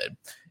not good.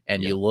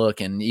 And you look,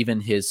 and even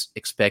his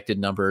expected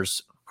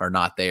numbers are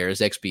not there.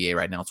 His XBA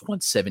right now is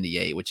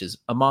 178, which is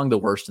among the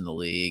worst in the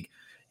league.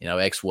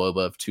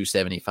 X-WOBA of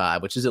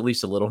 275, which is at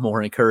least a little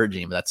more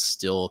encouraging, but that's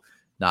still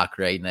not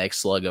great. And the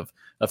X-Slug of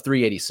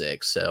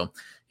 386. So,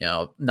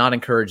 not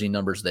encouraging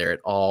numbers there at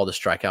all. The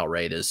strikeout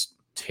rate is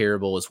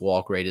terrible. His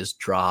walk rate is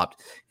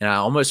dropped. And I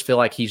almost feel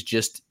like he's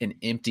just an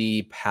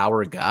empty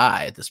power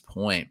guy at this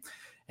point.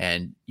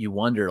 And you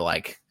wonder,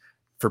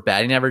 for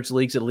batting average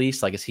leagues at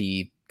least, is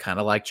he kind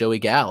of like Joey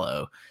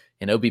Gallo?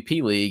 In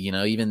OBP league,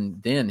 even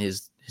then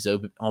his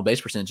on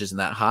base percentage isn't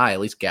that high. At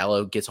least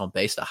Gallo gets on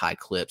base at a high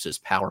clip, so his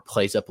power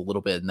plays up a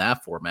little bit in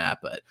that format.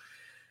 But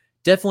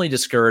definitely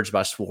discouraged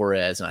by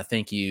Suarez, and I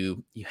think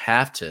you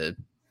have to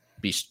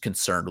be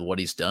concerned with what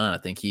he's done. I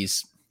think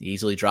he's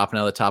easily dropping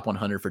out of the top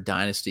 100 for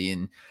Dynasty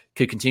and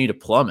could continue to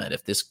plummet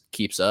if this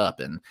keeps up.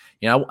 And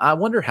I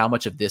wonder how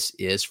much of this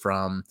is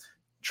from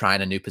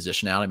trying a new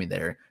position out. I mean,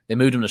 they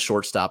moved him to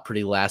shortstop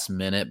pretty last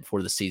minute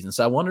before the season,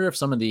 so I wonder if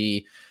some of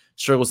the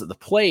struggles at the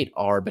plate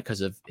are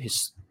because of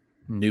his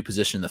new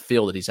position in the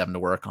field that he's having to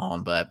work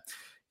on. But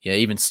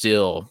even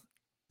still,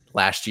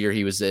 last year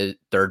he was at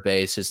third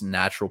base, his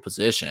natural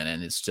position,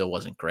 and it still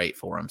wasn't great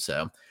for him.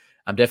 So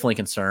I'm definitely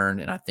concerned,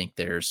 and I think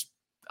there's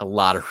a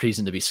lot of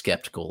reason to be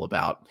skeptical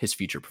about his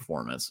future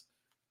performance.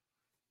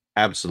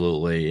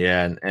 Absolutely.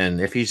 Yeah. And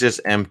if he's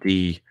just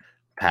empty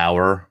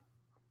power,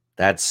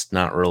 that's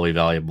not really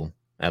valuable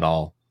at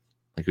all.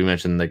 Like we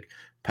mentioned,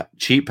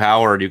 cheap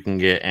power you can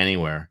get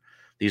anywhere.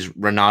 These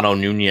Renato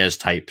Nunez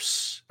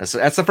types.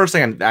 That's the first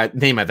thing I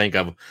think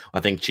of.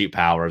 I think cheap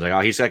power is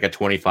he's like a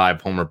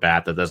 25 homer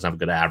bat that doesn't have a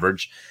good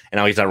average. And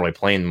now he's not really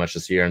playing much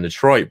this year in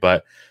Detroit.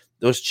 But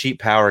those cheap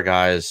power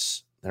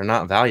guys, they're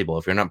not valuable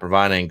if you're not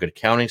providing good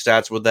counting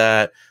stats with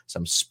that,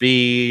 some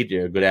speed,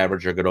 a good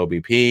average or good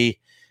OBP.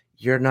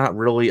 You're not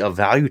really of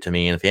value to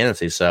me in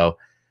fantasy. So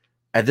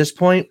at this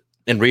point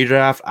in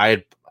redraft,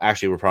 I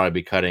actually would probably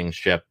be cutting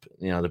ship.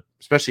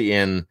 Especially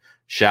in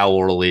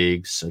shallower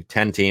leagues,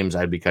 10 teams,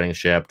 I'd be cutting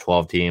ship.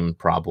 12 team,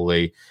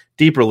 probably.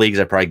 Deeper leagues,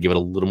 I'd probably give it a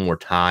little more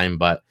time.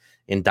 But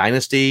in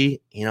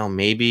Dynasty,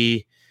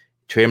 maybe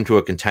trade him to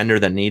a contender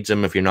that needs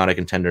him if you're not a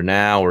contender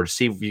now, or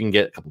see if you can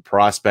get a couple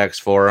prospects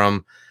for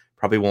him.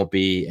 Probably won't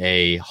be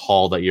a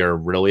haul that you're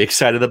really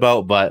excited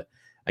about, but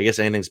I guess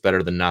anything's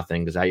better than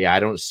nothing because I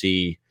don't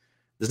see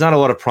 – there's not a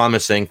lot of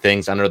promising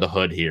things under the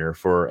hood here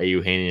for a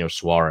Eugenio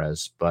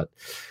Suarez. But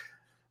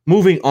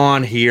moving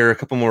on here, a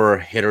couple more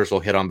hitters we'll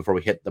hit on before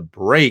we hit the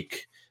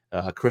break.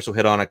 Chris will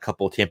hit on a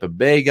couple of Tampa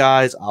Bay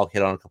guys. I'll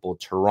hit on a couple of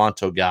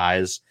Toronto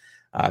guys.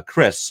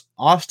 Chris,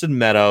 Austin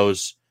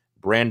Meadows,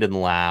 Brandon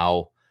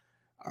Lau.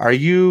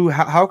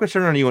 How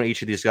concerned are you on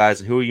each of these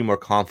guys, and who are you more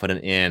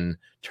confident in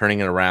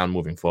turning it around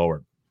moving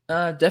forward?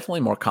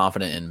 Definitely more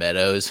confident in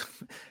Meadows.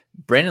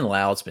 Brandon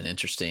Lau's been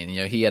interesting.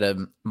 He had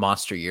a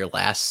monster year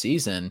last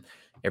season.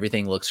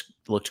 Everything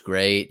looked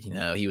great.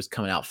 He was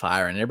coming out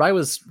firing. Everybody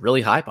was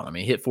really hype on him.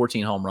 He hit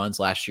 14 home runs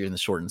last year in the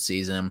shortened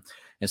season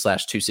and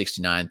slashed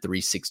 269,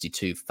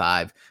 362,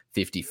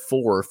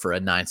 554 for a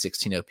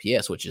 916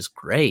 OPS, which is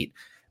great.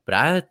 but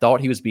I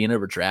thought he was being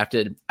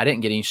overdrafted. I didn't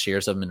get any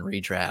shares of him in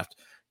redraft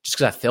just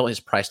because I felt his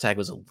price tag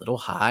was a little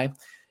high.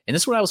 And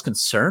this is what I was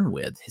concerned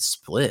with, his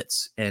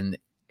splits. And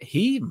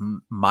he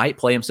might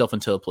play himself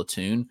into a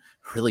platoon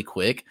really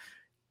quick.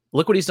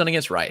 Look what he's done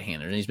against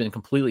right-handers, and he's been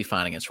completely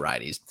fine against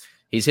righties.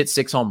 He's hit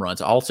 6 home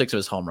runs, all 6 of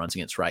his home runs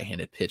against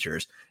right-handed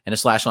pitchers, and a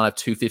slash line of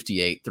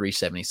 258,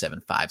 377,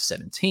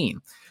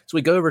 517. So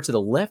we go over to the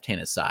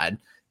left-handed side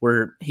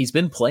where he's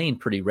been playing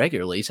pretty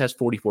regularly. He has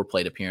 44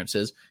 plate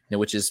appearances,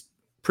 which is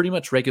pretty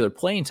much regular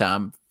playing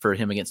time for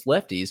him against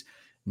lefties.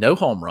 No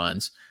home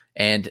runs,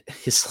 and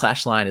his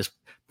slash line is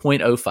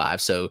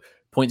 .05, so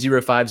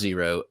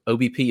 .050,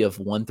 OBP of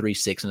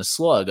 136, and a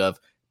slug of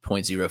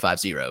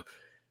 .050.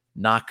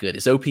 Not good.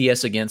 His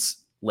OPS against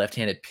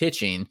left-handed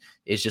pitching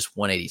is just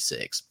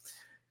 186.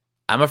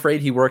 I'm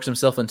afraid he works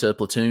himself into a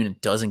platoon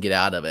and doesn't get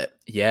out of it.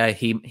 Yeah,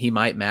 he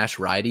might mash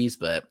righties,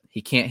 but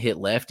he can't hit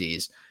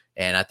lefties.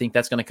 And I think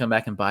that's going to come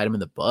back and bite him in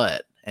the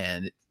butt.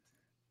 And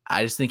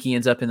I just think he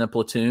ends up in the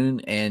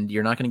platoon, and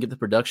you're not going to get the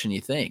production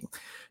you think.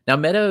 Now,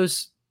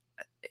 Meadows,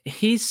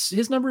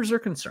 his numbers are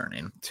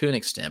concerning to an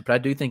extent, but I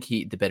do think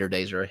the better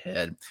days are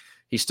ahead.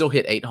 He still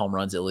hit 8 home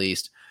runs at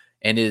least,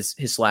 and his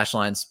slash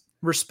line's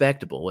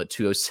respectable at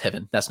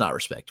 207. That's not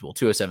respectable.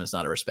 207 is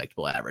not a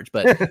respectable average,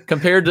 but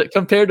compared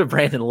to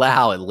Brandon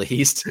Lau, at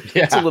least,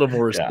 it's a little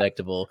more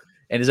respectable.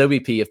 And his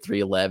OBP of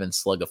 311,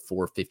 slug of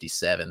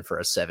 457 for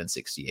a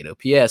 768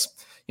 OPS.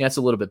 That's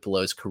a little bit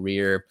below his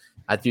career.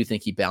 I do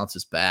think he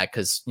bounces back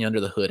because under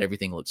the hood,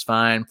 everything looks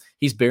fine.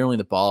 He's barreling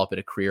the ball up at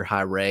a career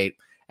high rate.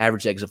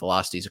 Average exit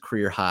velocity is a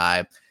career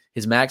high.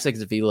 His max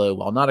exit velo,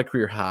 while not a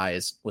career high,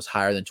 was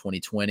higher than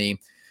 2020.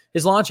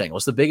 His launch angle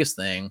is the biggest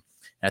thing, and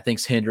I think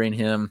it's hindering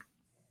him.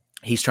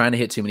 He's trying to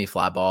hit too many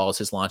fly balls.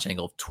 His launch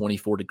angle of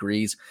 24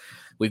 degrees.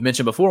 We've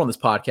mentioned before on this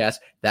podcast,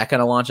 that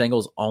kind of launch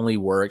angles only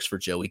works for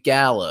Joey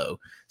Gallo.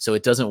 So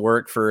it doesn't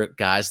work for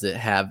guys that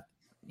have,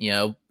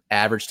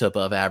 average to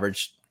above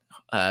average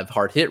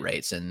hard hit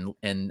rates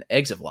and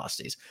exit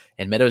velocities.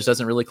 And Meadows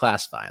doesn't really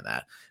classify in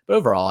that. But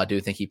overall, I do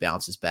think he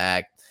bounces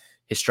back.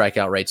 His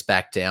strikeout rate's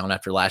back down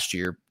after last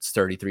year. It's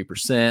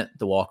 33%.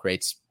 The walk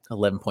rate's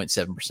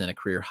 11.7%, a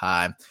career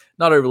high.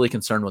 Not overly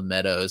concerned with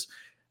Meadows.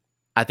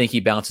 I think he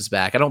bounces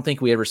back. I don't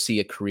think we ever see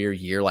a career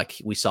year like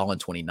we saw in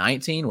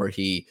 2019 where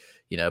he,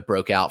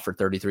 broke out for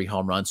 33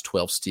 home runs,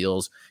 12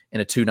 steals,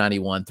 and a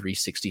 291,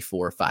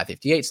 364,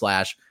 558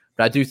 slash.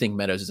 But I do think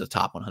Meadows is a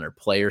top 100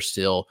 player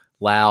still.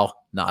 Lau,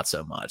 not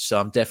so much. So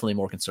I'm definitely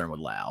more concerned with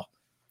Lau.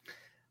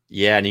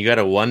 Yeah, and you got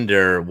to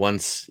wonder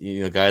once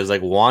guys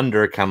like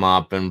Wander come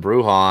up and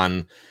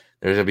Brujan,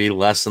 there's gonna be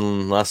less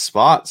and less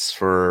spots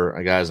for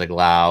guys like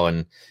Lau,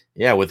 and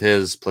with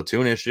his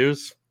platoon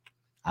issues,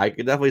 I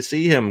could definitely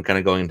see him kind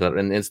of going to,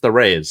 and it's the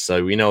Rays,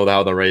 so we know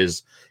how the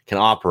Rays can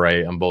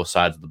operate on both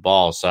sides of the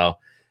ball. So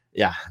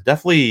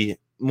definitely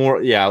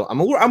more. Yeah, I'm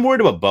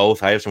worried about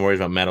both. I have some worries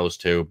about Meadows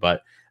too,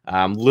 but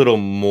I'm a little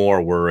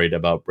more worried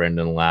about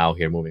Brandon Lau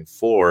here moving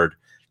forward.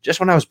 Just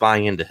when I was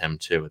buying into him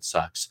too, it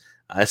sucks.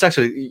 It's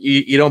actually,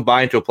 you don't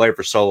buy into a player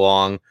for so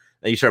long,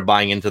 then you start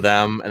buying into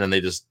them, and then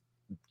they just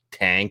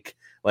tank.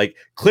 Like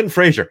Clinton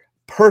Frazier,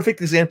 perfect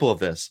example of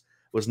this.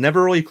 Was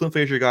never really a Clinton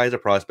Frazier guy as a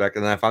prospect,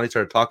 and then I finally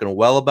started talking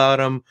well about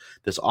him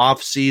this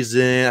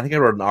offseason. I think I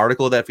wrote an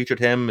article that featured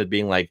him as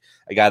being like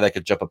a guy that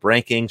could jump up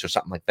rankings or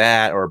something like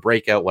that, or a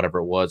breakout, whatever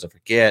it was, I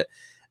forget.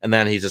 And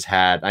then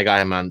I got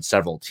him on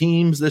several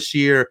teams this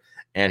year,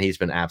 and he's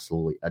been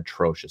absolutely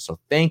atrocious. So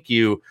thank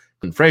you,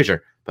 Clinton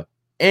Frazier. But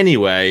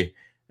anyway,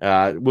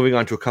 moving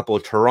on to a couple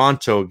of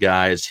Toronto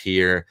guys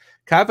here.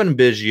 Cavan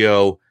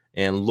Biggio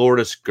and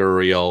Lourdes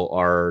Gurriel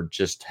are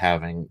just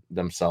having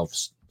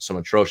themselves some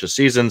atrocious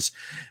seasons.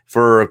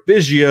 For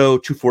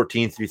Biggio,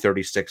 214,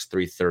 336,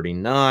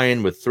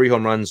 339 with 3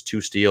 home runs,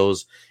 2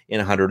 steals in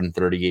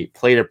 138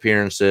 plate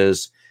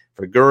appearances.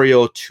 For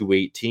Gurriel,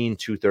 218,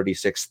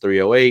 236,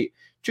 308,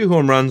 2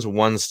 home runs,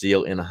 1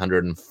 steal in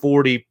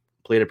 140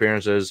 plate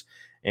appearances,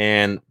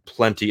 and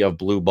plenty of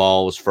blue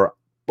balls for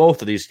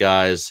both of these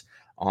guys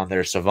on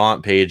their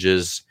Savant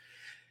pages.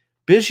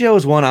 Biggio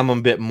is one I'm a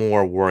bit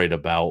more worried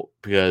about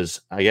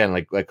because, again,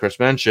 like Chris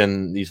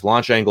mentioned, these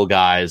launch angle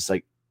guys,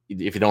 like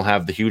if you don't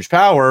have the huge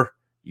power,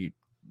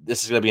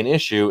 this is going to be an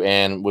issue.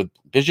 And with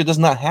Biggio does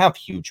not have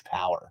huge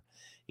power.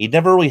 He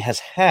never really has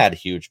had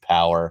huge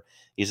power.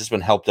 He's just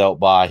been helped out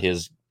by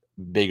his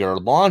bigger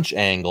launch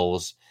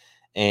angles.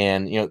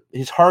 And,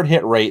 his hard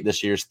hit rate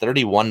this year is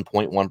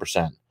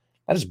 31.1%.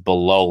 That is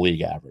below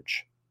league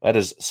average. That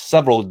is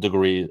several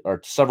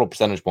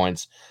percentage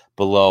points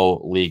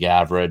below league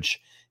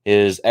average.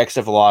 His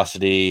exit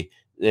velocity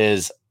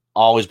is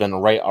always been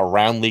right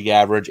around league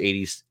average,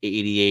 88,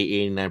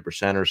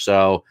 89% or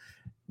so.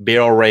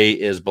 Barrel rate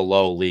is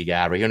below league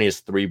average. He only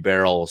has 3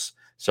 barrels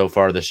so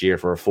far this year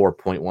for a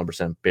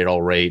 4.1%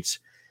 barrel rate.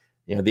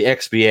 The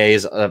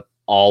XBAs have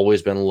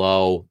always been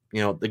low.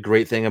 The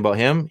great thing about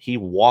him, he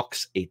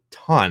walks a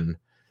ton,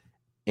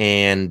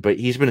 but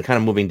he's been kind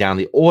of moving down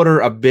the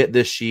order a bit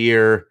this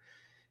year.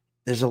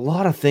 there's a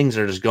lot of things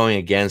that are just going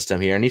against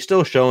him here. And he's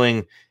still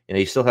showing,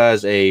 he still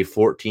has a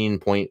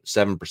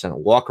 14.7%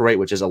 walk rate,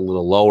 which is a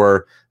little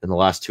lower than the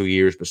last 2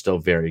 years, but still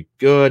very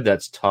good.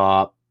 That's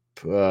top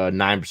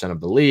 9% of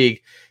the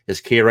league.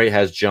 His K rate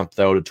has jumped,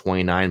 though, to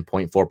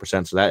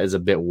 29.4%. So that is a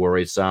bit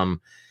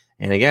worrisome.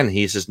 And again,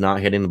 he's just not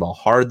hitting the ball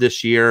hard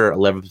this year.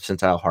 11th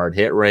percentile hard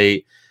hit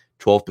rate,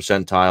 12th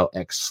percentile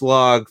X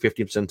slug,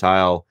 50th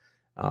percentile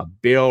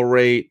barrel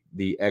rate.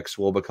 The X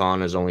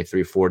Wobacon is only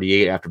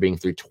 348 after being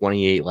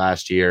 328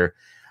 last year.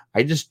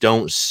 I just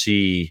don't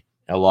see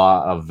a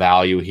lot of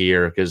value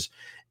here because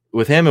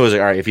with him, it was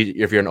like, all right, if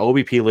you're in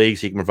OBP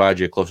leagues, he can provide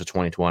you close to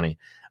 2020.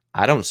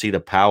 I don't see the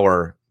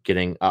power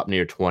getting up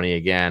near 20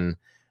 again,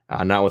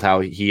 not with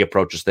how he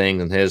approaches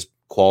things and his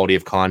quality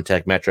of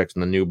contact metrics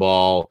and the new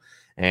ball.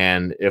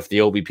 And if the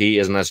OBP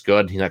isn't as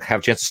good, he's not going to have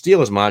a chance to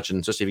steal as much. And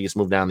especially if he gets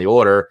moved down the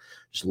order,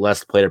 just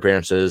less plate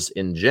appearances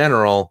in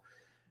general.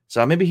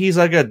 So maybe he's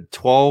like a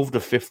 12 to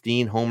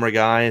 15 homer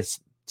guy.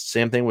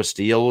 Same thing with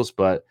steals,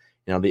 but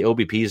the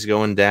OBP is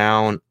going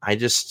down. I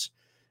just,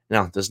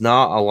 there's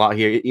not a lot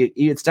here.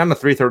 It's down to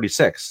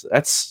 336.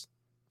 That's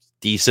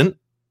decent.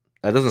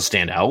 That doesn't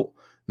stand out.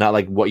 Not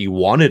like what you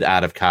wanted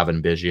out of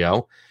Cavan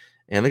Biggio.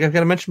 And like I've got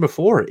to mention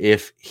before,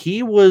 if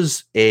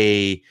his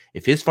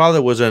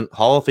father wasn't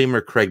Hall of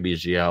Famer Craig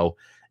Biggio,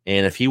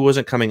 and if he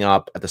wasn't coming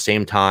up at the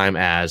same time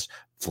as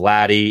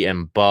Vladdy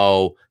and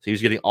Bo, so he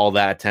was getting all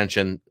that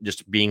attention,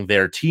 just being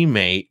their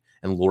teammate,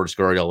 and Lourdes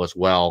Gurriel as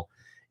well.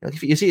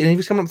 If he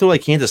was coming up through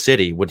like Kansas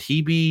City, would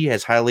he be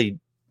as highly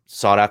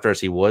sought after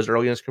as he was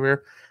early in his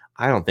career?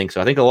 I don't think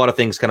so. I think a lot of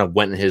things kind of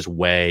went his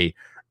way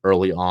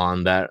early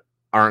on that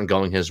aren't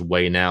going his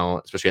way now,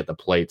 especially at the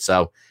plate.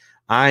 So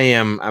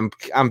I'm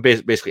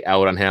basically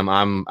out on him.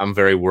 I'm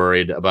very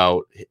worried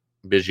about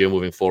Biggio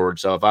moving forward.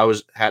 So if I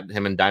had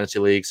him in dynasty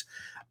leagues,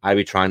 I'd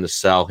be trying to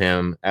sell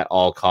him at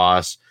all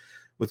costs.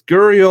 With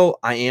Gurriel,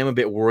 I am a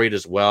bit worried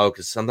as well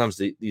because sometimes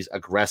these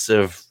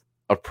aggressive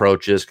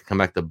approaches can come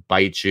back to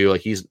bite you.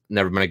 Like he's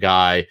never been a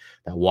guy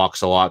that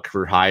walks a lot.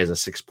 Career high is a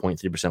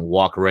 6.3%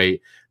 walk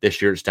rate.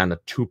 This year it's down to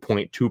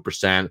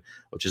 2.2%,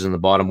 which is in the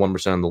bottom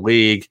 1% of the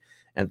league.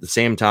 And at the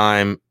same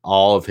time,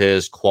 all of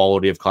his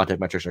quality of contact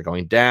metrics are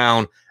going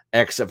down.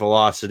 Exit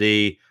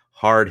velocity,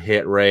 hard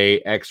hit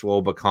rate, X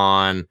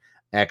Wobacon,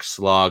 X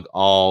slug,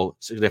 all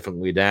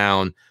significantly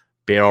down.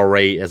 Barrel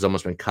rate has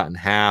almost been cut in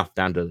half,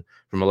 down to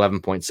from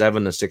 11.7 to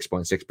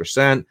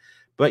 6.6%.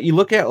 But you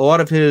look at a lot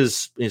of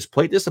his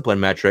plate discipline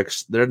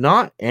metrics, there are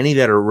not any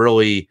that are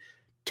really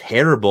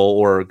terrible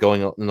or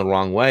going in the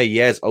wrong way.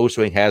 Yes,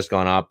 O-swing has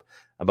gone up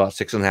about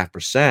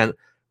 6.5%.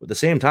 But at the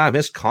same time,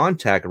 his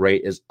contact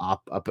rate is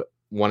up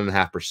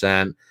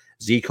 1.5%.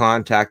 Z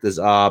contact is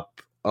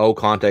up. O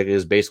contact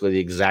is basically the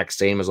exact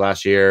same as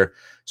last year.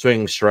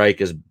 Swinging strike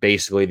is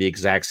basically the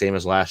exact same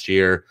as last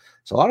year.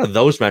 So a lot of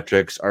those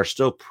metrics are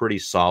still pretty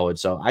solid.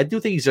 So I do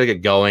think he's going to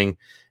get going.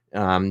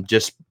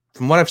 Just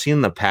from what I've seen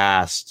in the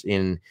past,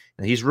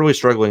 he's really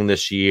struggling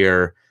this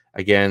year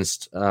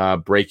against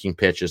breaking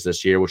pitches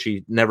this year, which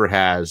he never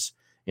has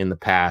in the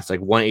past. Like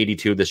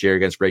 182 this year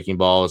against breaking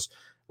balls.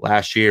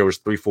 Last year was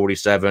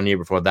 347. Year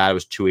before that it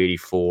was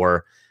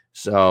 284.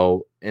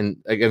 So, and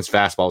against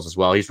fastballs as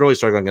well. He's really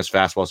struggling against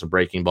fastballs and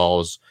breaking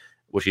balls,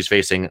 which he's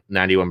facing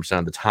 91%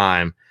 of the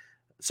time.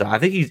 So I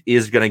think he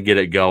is going to get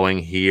it going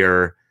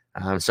here.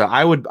 So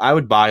I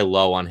would buy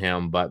low on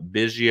him, but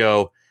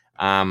Biggio,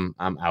 I'm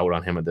out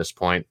on him at this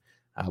point.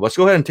 Let's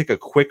go ahead and take a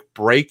quick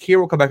break here.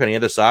 We'll come back on the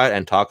other side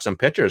and talk some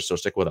pitchers, so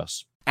stick with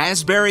us.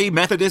 Asbury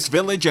Methodist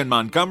Village in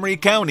Montgomery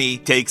County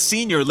takes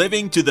senior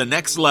living to the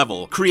next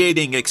level,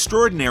 creating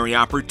extraordinary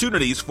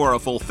opportunities for a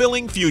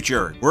fulfilling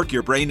future. Work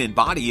your brain and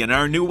body in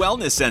our new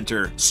wellness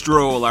center.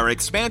 Stroll our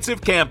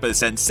expansive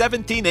campus and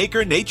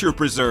 17-acre nature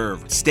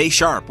preserve. Stay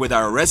sharp with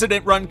our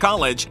resident-run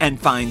college and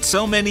find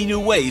so many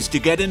new ways to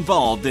get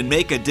involved and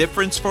make a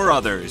difference for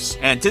others.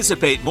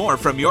 Anticipate more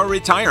from your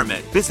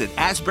retirement. Visit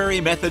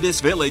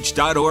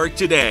AsburyMethodistVillage.org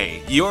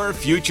today. Your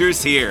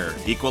future's here.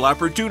 Equal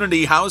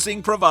opportunity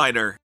housing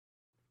provider.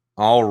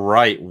 All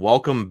right,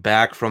 welcome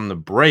back from the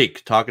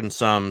break. Talking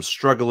some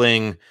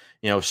struggling,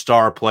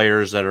 star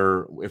players that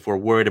are, if we're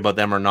worried about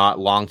them or not,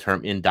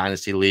 long-term in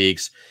dynasty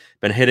leagues.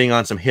 Been hitting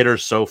on some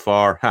hitters so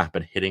far.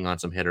 Been hitting on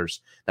some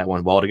hitters that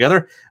went well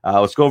together.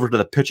 Let's go over to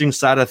the pitching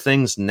side of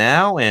things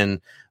now. And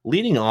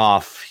leading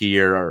off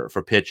here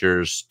for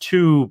pitchers,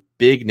 two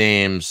big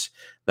names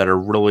that are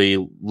really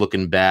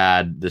looking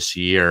bad this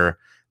year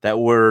that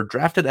were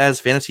drafted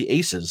as fantasy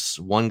aces.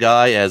 One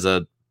guy as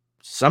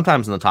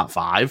sometimes in the top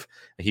 5.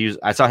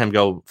 I saw him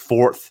go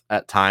 4th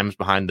at times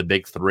behind the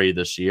big 3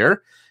 this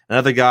year.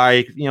 Another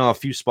guy, a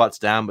few spots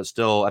down, but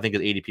still, I think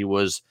his ADP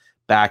was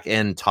back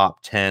in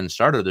top 10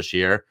 starter this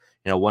year.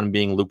 One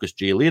being Lucas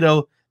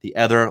Giolito, the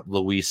other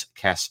Luis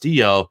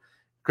Castillo.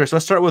 Chris,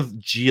 let's start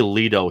with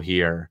Giolito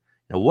here.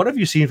 Now, what have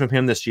you seen from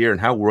him this year,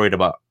 and how worried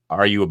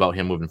are you about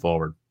him moving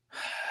forward?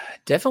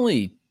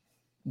 Definitely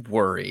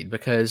worried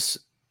because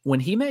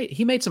when he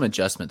made some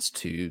adjustments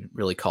to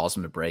really cause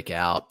him to break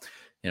out.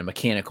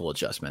 Mechanical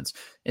adjustments.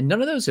 And none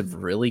of those have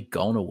really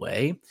gone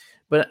away.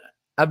 But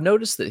I've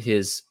noticed that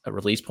his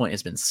release point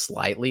has been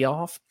slightly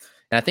off,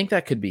 and I think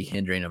that could be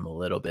hindering him a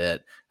little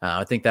bit.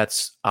 I think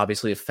that's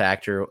obviously a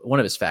factor. One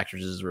of his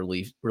factors is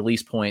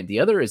release point. The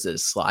other is that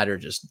his slider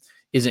just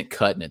isn't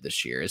cutting it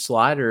this year. His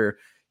slider,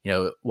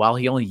 while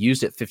he only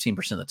used it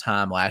 15% of the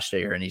time last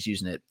year, and he's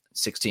using it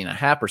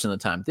 16.5% of the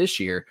time this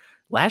year,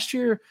 last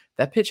year,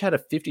 that pitch had a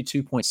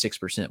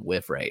 52.6%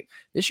 whiff rate.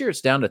 This year,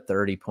 it's down to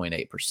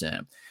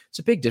 30.8%. It's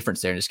a big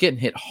difference there, and it's getting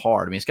hit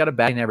hard. I mean, he's got a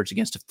batting average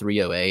against of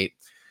 308,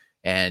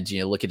 and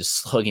look at his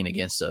slugging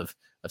against of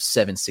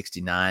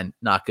 769,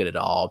 not good at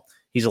all.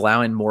 He's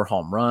allowing more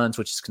home runs,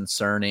 which is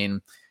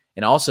concerning.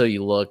 And also,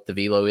 you look, the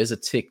velo is a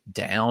tick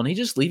down. He's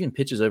just leaving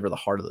pitches over the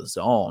heart of the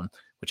zone,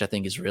 which I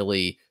think is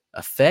really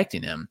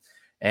affecting him.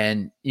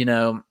 And,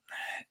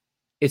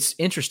 it's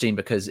interesting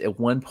because at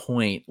one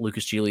point,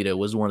 Lucas Giolito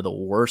was one of the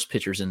worst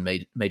pitchers in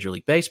Major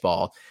League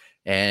Baseball.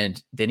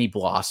 And then he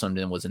blossomed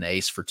and was an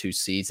ace for 2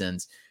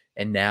 seasons.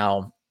 And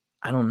now,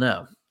 I don't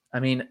know. I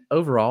mean,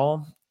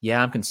 overall,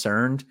 yeah, I'm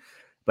concerned,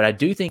 but I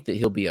do think that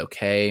he'll be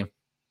okay.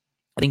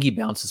 I think he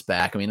bounces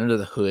back. I mean, under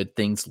the hood,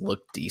 things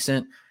look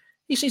decent.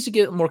 He just needs to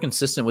get more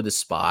consistent with his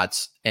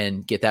spots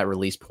and get that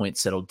release point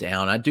settled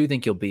down. I do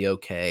think he'll be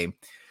okay.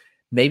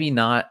 Maybe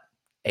not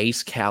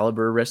ace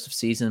caliber rest of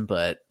season,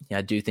 but yeah,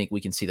 I do think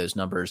we can see those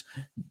numbers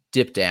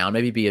dip down,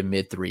 maybe be a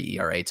mid-3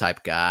 ERA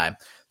type guy.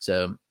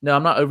 So no,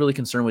 I'm not overly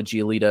concerned with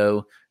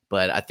Giolito,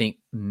 but I think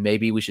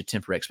maybe we should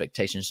temper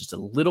expectations just a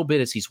little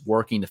bit as he's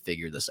working to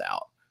figure this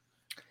out.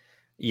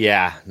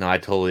 Yeah, no, I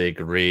totally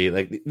agree.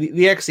 Like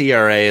the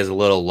xERA is a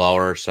little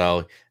lower,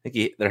 so I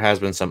think there has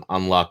been some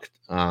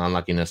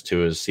unluckiness to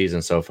his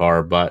season so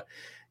far. But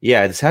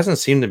yeah, this hasn't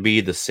seemed to be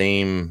the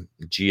same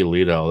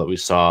Giolito that we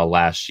saw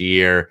last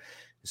year.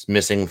 He's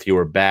missing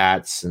fewer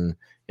bats, and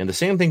the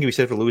same thing can be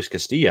said for Luis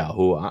Castillo,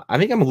 who I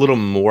think I'm a little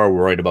more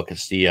worried about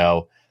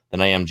Castillo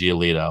than I am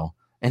Giolito.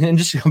 And then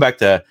just to go back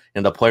to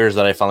the players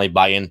that I finally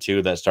buy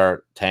into that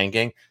start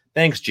tanking.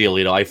 Thanks,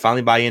 Giolito. I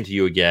finally buy into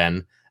you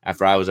again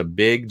after I was a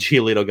big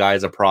Giolito guy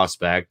as a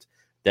prospect,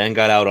 then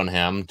got out on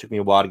him. Took me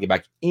a while to get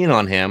back in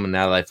on him, and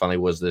now that I finally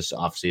was this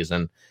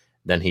offseason,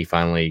 then he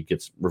finally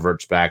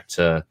reverts back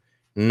to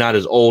not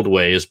his old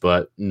ways,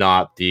 but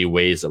not the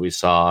ways that we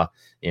saw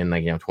in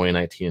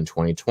 2019 and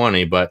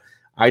 2020. But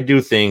I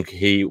do think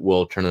he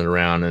will turn it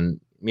around,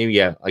 and maybe,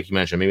 yeah, like you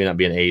mentioned, maybe not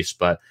be an ace,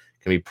 but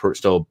can be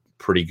still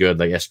pretty good,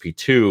 like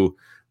SP2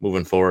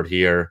 moving forward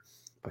here.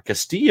 But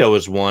Castillo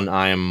is one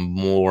I am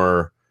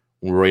more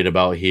worried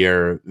about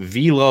here.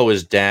 Velo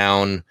is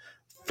down,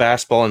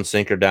 fastball and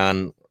sinker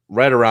down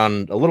right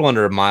around a little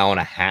under 1.5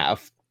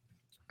 miles,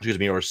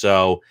 or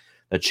so.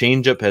 The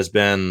changeup has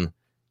been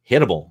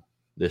hittable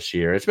this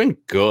year. It's been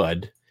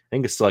good. I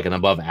think it's still like an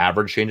above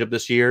average changeup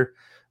this year.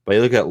 But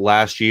you look at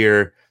last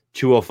year,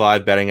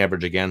 205 batting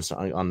average against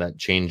on that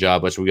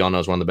changeup, which we all know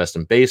is one of the best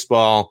in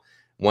baseball.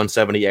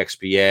 170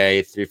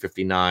 XBA,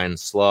 359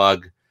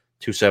 slug,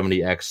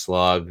 270 X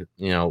slug,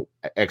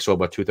 XO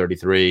about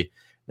 233.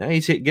 Now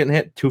he's getting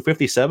hit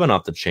 257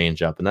 off the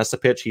changeup, and that's the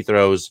pitch he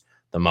throws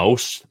the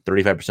most,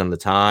 35% of the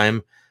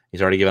time.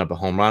 He's already given up a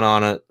home run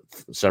on it,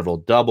 several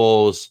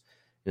doubles.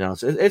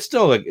 It's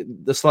still like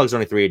the slug's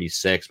only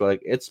 386, but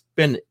it's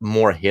been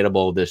more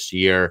hittable this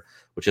year,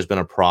 which has been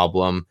a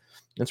problem.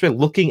 And so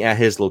looking at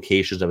his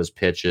locations of his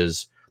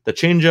pitches, the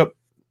changeup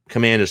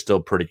command is still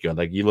pretty good.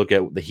 Like you look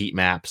at the heat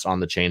maps on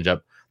the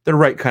changeup, they're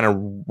right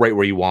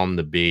where you want them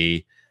to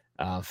be.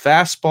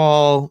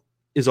 Fastball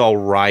is all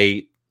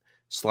right.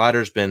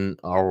 Slider's been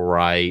all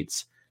right.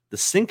 The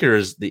sinker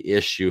is the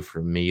issue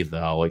for me,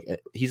 though. Like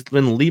he's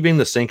been leaving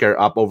the sinker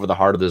up over the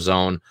heart of the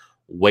zone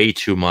way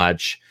too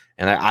much.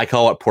 And I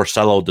call it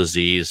Porcello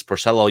disease.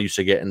 Porcello used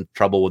to get in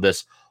trouble with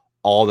this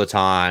all the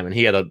time, and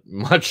he had a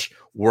much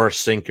worse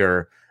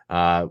sinker,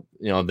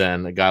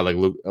 than a guy like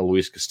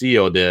Luis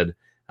Castillo did.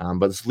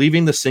 But it's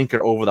leaving the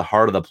sinker over the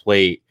heart of the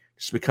plate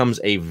just becomes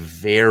a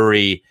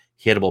very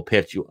hittable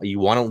pitch. You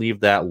want to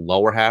leave that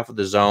lower half of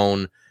the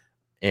zone,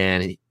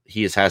 and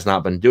he has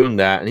not been doing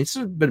that, and he's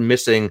been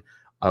missing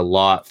a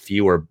lot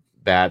fewer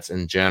bats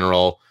in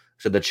general.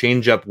 So the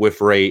changeup whiff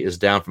rate is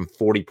down from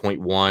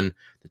 40.1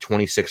 to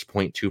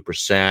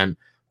 26.2%.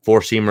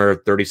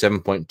 Four-seamer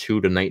 37.2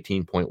 to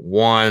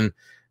 19.1.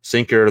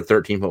 Sinker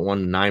 13.1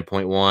 to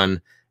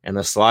 9.1. And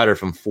the slider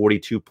from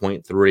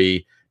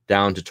 42.3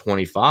 down to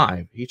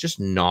 25. He's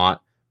just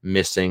not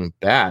missing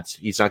bats.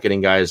 He's not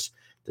getting guys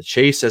to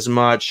chase as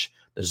much.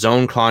 The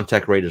zone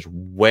contact rate is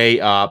way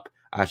up.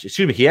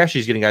 He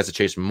actually is getting guys to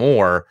chase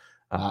more,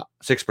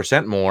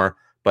 6% more.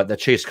 But the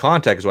chase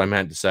contact is what I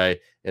meant to say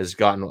has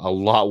gotten a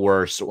lot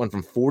worse. It went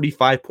from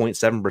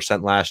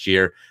 45.7% last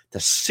year to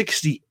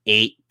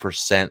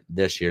 68%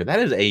 this year. That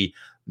is a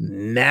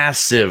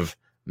massive,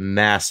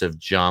 massive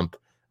jump.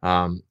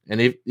 And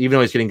even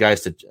though he's getting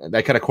guys to,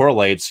 that kind of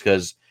correlates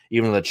because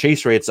even though the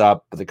chase rate's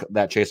up, but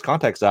that chase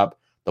contact's up,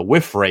 the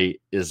whiff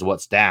rate is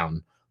what's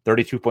down.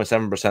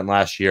 32.7%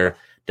 last year,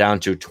 down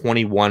to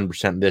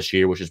 21% this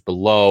year, which is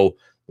below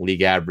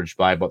league average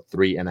by about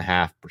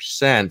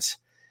 3.5%.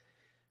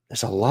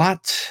 there's a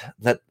lot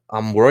that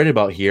I'm worried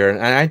about here. And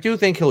I do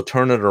think he'll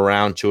turn it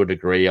around to a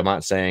degree. I'm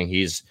not saying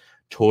he's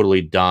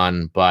totally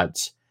done,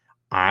 but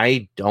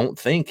I don't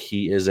think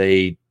he is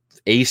a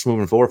ace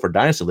moving forward for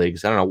Dynasty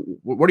Leagues. I don't know.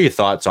 What are your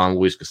thoughts on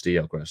Luis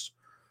Castillo, Chris?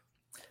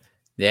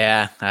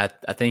 Yeah, I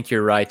think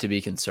you're right to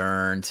be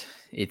concerned.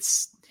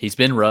 He's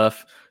been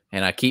rough,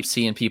 and I keep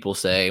seeing people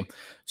say,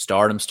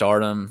 start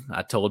him.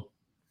 I told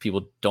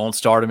people don't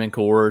start him in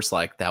Coors.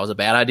 Like, that was a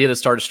bad idea to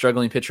start a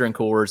struggling pitcher in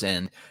Coors.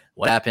 And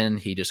what happened?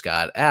 He just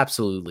got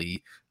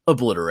absolutely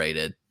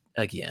obliterated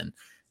again.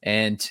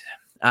 And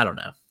I don't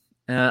know.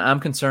 I'm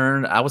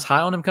concerned. I was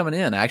high on him coming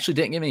in. I actually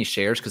didn't give any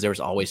shares because there was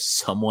always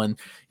someone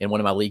in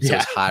one of my leagues that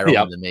was higher on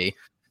him than me.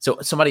 So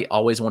somebody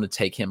always wanted to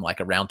take him like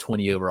around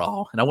 20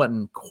 overall, and I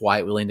wasn't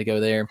quite willing to go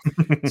there.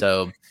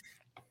 So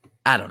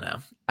I don't know.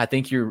 I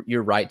think you're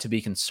right to be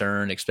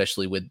concerned,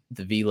 especially with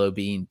the velo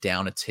being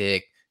down a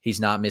tick. He's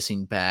not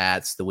missing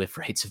bats. The whiff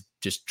rates have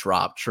just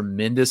dropped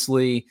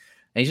tremendously,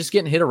 and he's just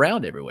getting hit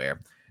around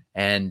everywhere.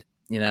 And,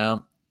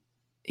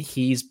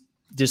 he's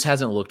just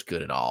hasn't looked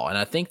good at all. And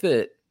I think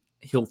that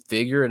he'll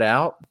figure it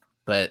out,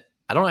 but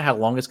I don't know how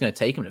long it's going to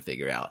take him to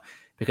figure out,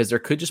 because there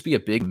could just be a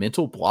big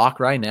mental block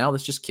right now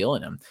that's just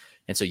killing him.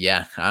 And so,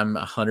 yeah, I'm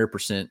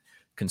 100%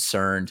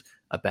 concerned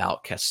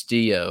about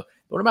Castillo.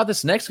 But what about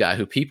this next guy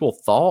who people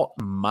thought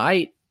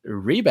might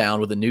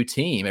rebound with a new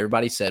team?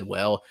 Everybody said,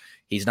 well,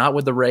 he's not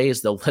with the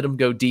Rays. They'll let him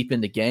go deep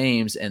into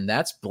games. And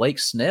that's Blake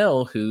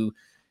Snell, who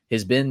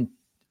has been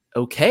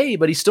okay,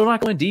 but he's still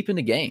not going deep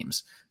into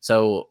games.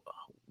 So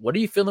what are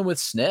you feeling with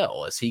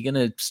Snell? Is he going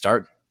to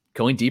start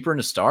going deeper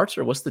into starts,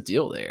 or what's the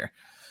deal there?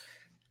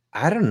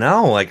 I don't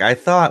know. Like, I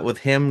thought with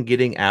him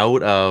getting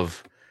out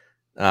of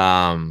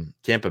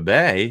Tampa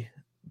Bay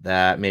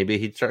that maybe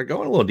he'd start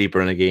going a little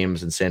deeper into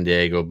games in San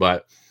Diego,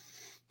 but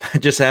it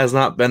just has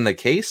not been the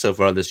case so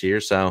far this year.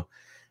 So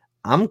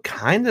I'm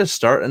kind of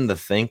starting to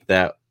think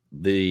that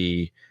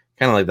the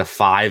kind of like the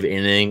 5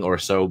 inning or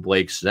so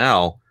Blake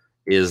Snell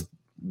is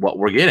what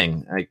we're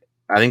getting.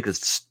 I think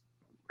it's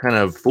kind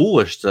of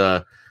foolish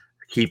to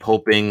keep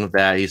hoping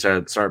that he's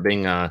start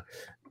being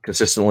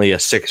consistently a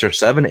 6 or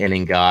 7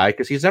 inning guy,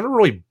 because he's never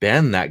really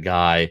been that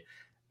guy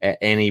at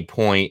any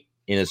point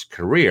in his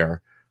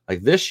career.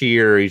 Like this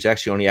year, he's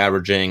actually only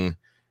averaging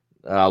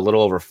a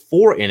little over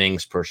 4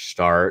 innings per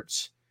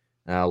start.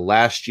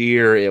 Last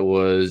year, it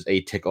was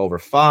a tick over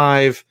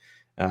 5.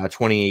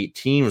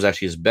 2018 was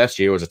actually his best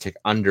year. It was a tick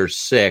under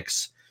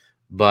 6,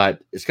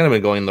 but it's kind of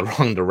been going in the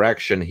wrong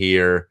direction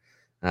here.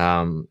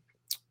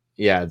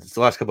 It's the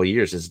last couple of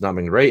years, it's not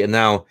been great. And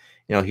now,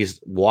 he's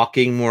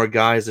walking more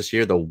guys this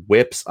year. The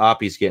whip's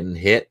up. He's getting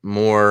hit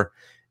more.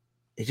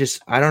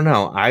 I don't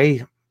know.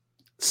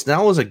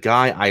 Snell is a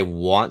guy I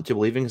want to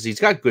believe in because he's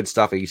got good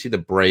stuff. You see the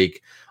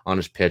break on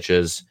his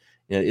pitches.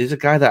 He's a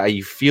guy that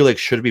I feel like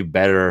should be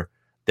better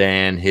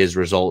than his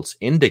results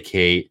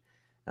indicate.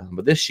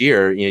 But this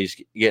year,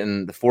 he's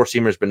getting the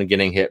 4-seamer's been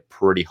getting hit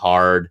pretty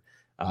hard.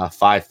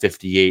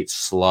 558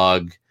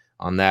 slug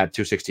on that,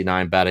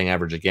 269 batting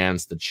average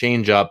against. The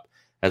changeup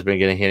has been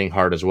hitting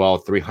hard as well.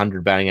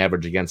 300 batting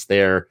average against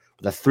there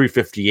with a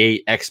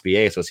 358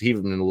 XBA. So it's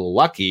even been a little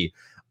lucky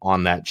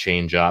on that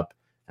changeup.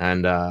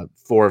 And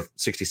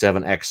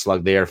 467 X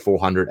slug there,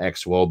 400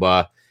 X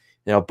WOBA.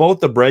 Both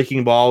the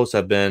breaking balls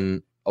have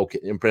been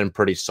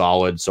pretty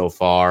solid so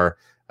far.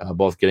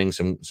 Both getting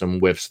some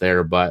whiffs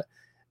there. But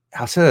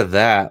outside of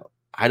that,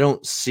 I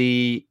don't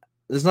see,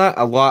 there's not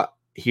a lot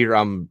here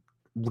I'm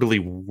really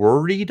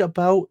worried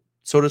about,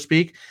 so to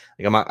speak.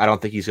 I don't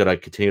think he's going to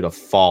continue to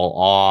fall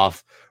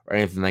off or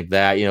anything like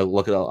that.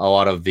 Look at a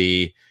lot of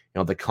the,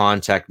 the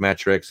contact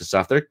metrics and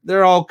stuff.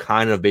 They're all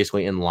kind of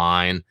basically in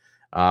line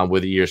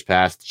with the years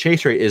past. The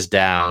chase rate is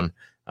down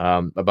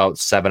about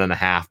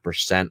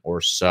 7.5%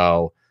 or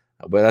so,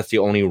 but that's the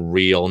only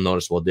real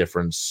noticeable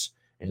difference.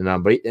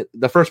 But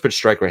the first pitch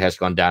strike rate has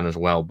gone down as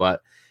well.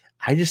 But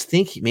I just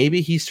think maybe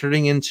he's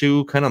turning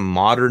into kind of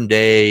modern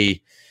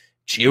day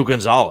Gio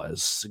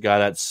Gonzalez, a guy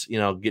that's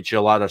gets you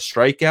a lot of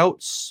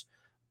strikeouts,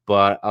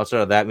 but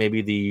outside of that,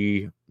 maybe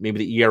the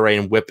ERA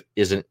and WHIP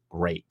isn't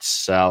great.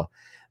 So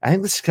I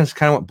think this is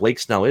kind of what Blake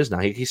Snell is now.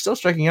 He's still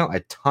striking out a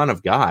ton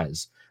of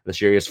guys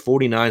this year. He has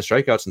 49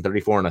 strikeouts and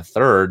 34 and a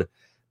third,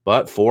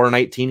 but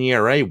 4.19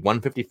 ERA,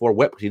 154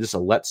 WHIP. He just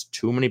lets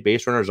too many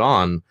base runners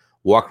on.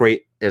 Walk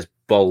rate is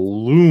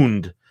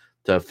ballooned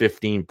to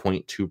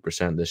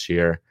 15.2% this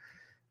year.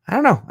 I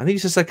don't know. I think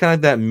he's just kind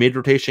of that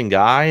mid-rotation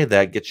guy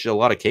that gets you a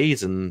lot of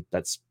Ks, and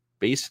that's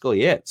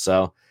basically it.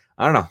 So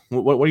I don't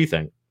know. What do you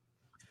think?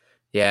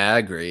 Yeah, I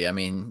agree. I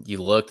mean,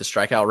 you look, the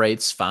strikeout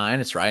rate's fine.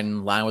 It's right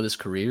in line with his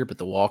career, but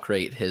the walk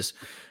rate has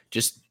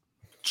just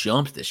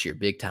jumped this year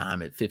big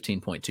time at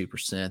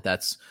 15.2%.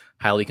 That's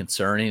highly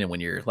concerning. And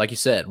when you're, like you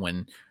said,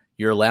 when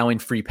you're allowing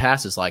free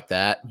passes like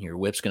that, your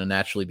whip's going to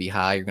naturally be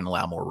high. You're going to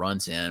allow more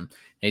runs in. And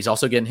he's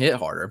also getting hit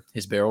harder.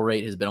 His barrel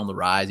rate has been on the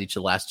rise each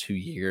of the last 2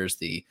 years.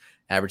 The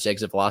average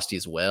exit velocity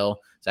as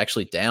well. It's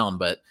actually down,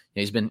 but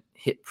he's been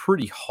hit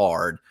pretty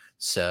hard.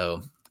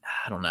 So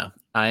I don't know.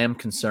 I am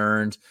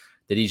concerned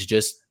that he's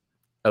just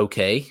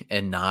okay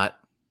and not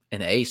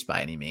an ace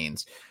by any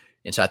means.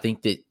 And so I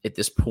think that at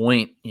this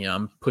point,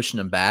 I'm pushing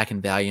him back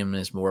and value him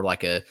as more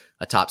like a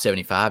top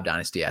 75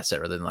 dynasty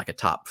asset rather than like a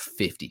top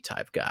 50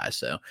 type guy.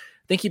 So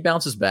I think he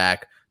bounces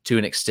back to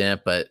an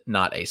extent, but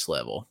not ace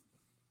level.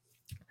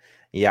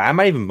 Yeah, I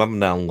might even bump him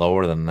down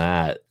lower than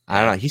that.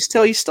 I don't know. He's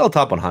still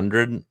top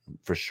 100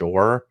 for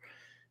sure.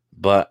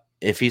 But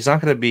if he's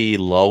not going to be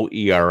low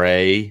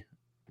ERA,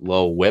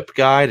 low whip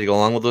guy to go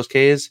along with those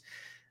Ks,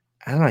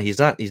 I don't know. He's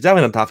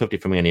definitely not top 50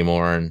 for me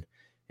anymore. And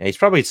he's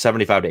probably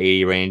 75 to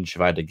 80 range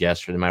if I had to guess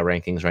for my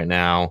rankings right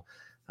now.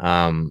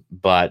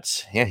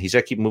 But yeah, he's got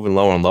to keep moving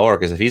lower and lower,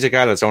 because if he's a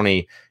guy that's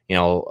only,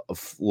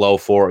 low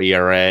 4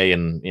 ERA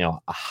and,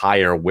 a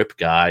higher whip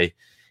guy,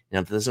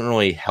 that doesn't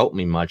really help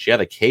me much. Yeah,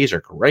 the Ks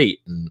are great,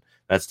 and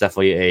that's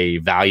definitely a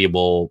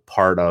valuable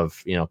part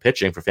of,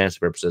 pitching for fantasy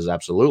purposes.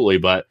 Absolutely.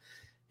 But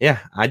yeah,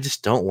 I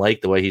just don't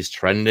like the way he's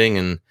trending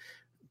and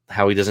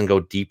how he doesn't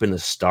go deep into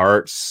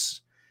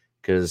starts,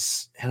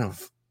 because,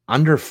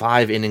 under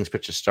 5 innings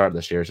pitch to start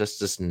this year is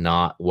just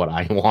not what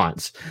I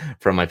want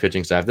from my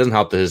pitching staff. It doesn't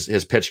help that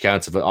his pitch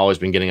counts have always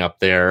been getting up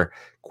there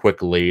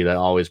quickly. That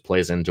always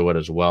plays into it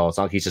as well. It's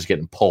not like he's just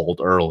getting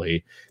pulled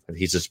early.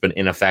 He's just been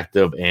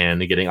ineffective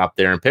and getting up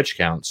there in pitch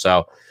count.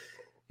 So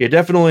you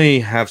definitely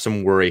have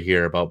some worry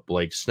here about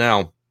Blake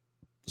Snell.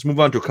 Let's move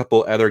on to a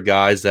couple other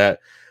guys that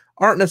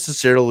aren't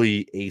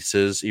necessarily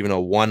aces, even though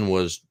one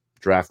was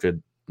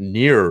drafted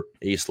near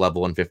ace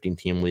level in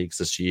 15-team leagues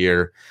this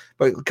year,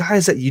 but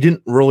guys that you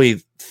didn't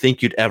really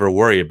think you'd ever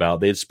worry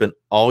about. They've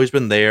always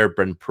been there,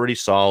 been pretty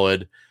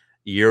solid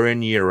year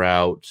in, year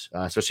out,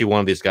 especially one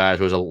of these guys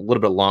who has a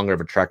little bit longer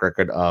of a track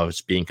record of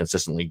being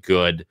consistently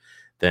good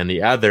than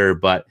the other.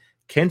 But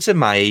Kenta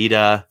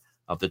Maeda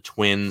of the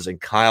Twins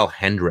and Kyle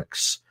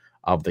Hendricks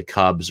of the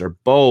Cubs are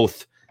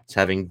both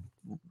having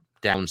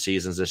down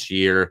seasons this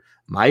year.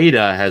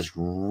 Maeda has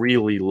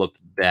really looked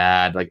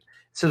bad. Like,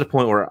 to the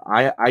point where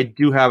I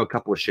do have a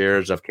couple of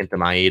shares of Kenta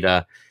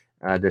Maeda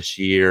this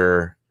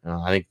year.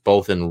 I think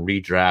both in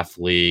redraft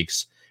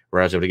leagues,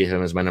 where I was able to get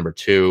him as my number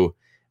 2.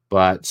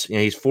 But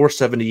he's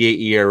 4.78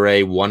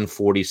 ERA,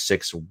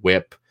 146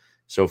 WHIP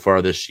so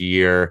far this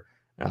year.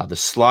 The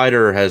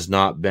slider has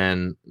not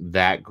been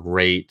that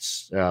great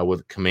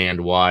with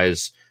command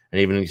wise, and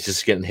even he's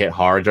just getting hit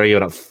hard. They're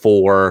even up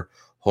 4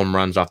 home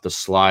runs off the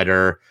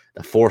slider.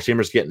 The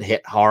 4-seamer's getting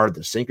hit hard.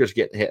 The sinker's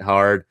getting hit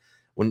hard.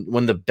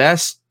 When the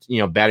best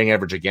batting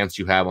average against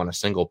you have on a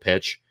single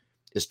pitch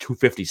is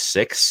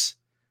 256,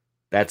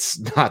 that's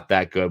not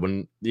that good.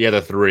 When the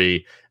other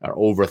 3 are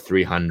over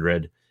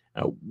 300,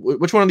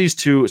 which one of these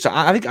two? So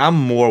I think I'm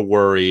more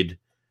worried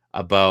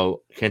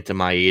about Kenta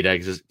Maeda,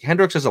 because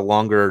Hendricks has a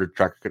longer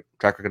track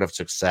record of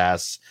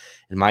success,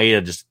 and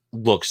Maeda just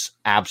looks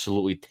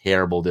absolutely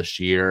terrible this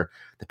year.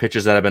 The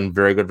pitchers that have been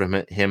very good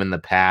for him in the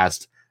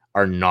past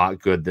are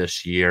not good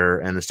this year,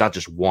 and it's not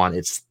just one;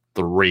 it's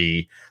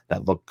 3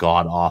 that look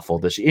god awful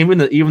this year.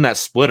 Even that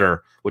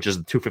splitter, which is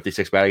the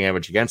 256 batting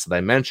average against that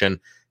I mentioned,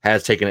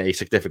 has taken a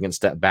significant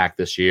step back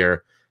this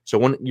year. So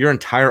when your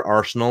entire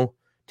arsenal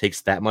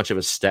takes that much of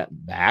a step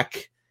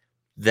back,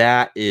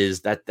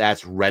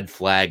 that's red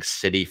flag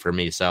city for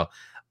me. So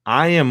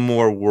I am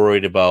more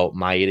worried about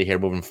Maeda here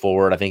moving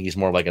forward. I think he's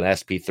more like an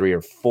SP3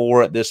 or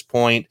 4 at this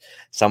point.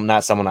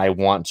 Not someone I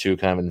want to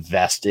kind of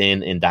invest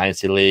in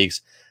dynasty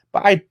leagues,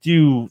 but I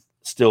do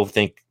still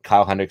think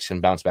Kyle Hendricks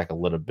can bounce back a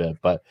little bit.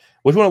 But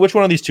which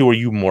one of these two are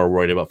you more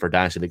worried about for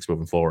dynasty leagues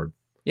moving forward?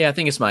 Yeah, I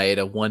think it's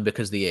Maeda. One,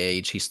 because of the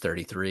age. He's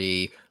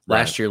 33.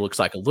 Last year looks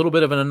like a little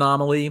bit of an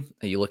anomaly.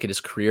 You look at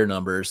his career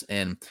numbers,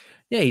 and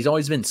yeah, he's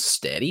always been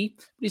steady,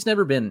 but he's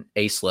never been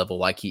ace level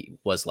like he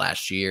was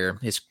last year.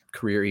 His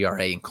career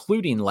ERA,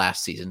 including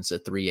last season's,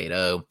 at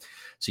 3.80.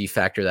 So you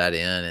factor that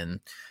in,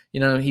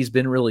 and he's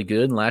been really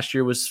good. And last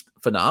year was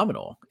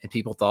phenomenal. And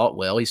people thought,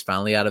 well, he's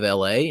finally out of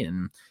LA,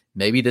 and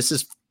maybe this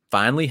is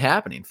finally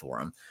happening for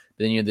him.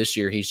 But then this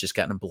year he's just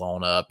gotten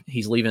blown up.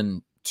 He's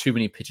leaving too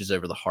many pitches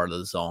over the heart of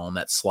the zone.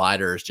 That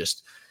slider is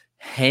just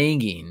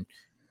hanging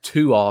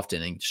too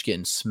often and just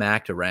getting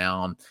smacked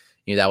around.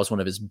 That was one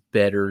of his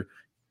better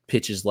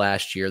pitches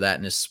last year. That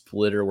and his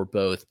splitter were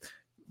both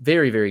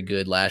very, very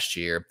good last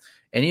year.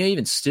 And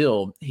even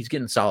still, he's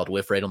getting solid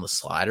whiff rate on the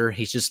slider.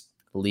 He's just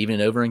leaving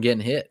it over and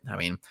getting hit. I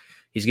mean,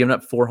 he's given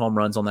up 4 home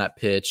runs on that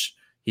pitch.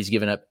 He's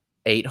given up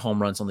 8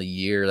 home runs on the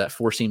year. That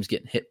 4-seam's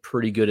getting hit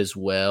pretty good as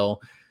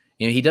well.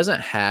 He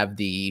doesn't have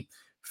the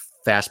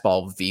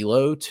fastball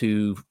velo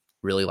to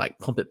really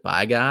pump it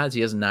by guys.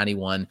 He has a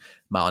 91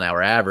 mile an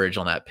hour average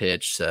on that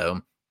pitch. So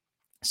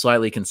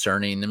slightly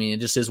concerning. I mean, it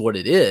just is what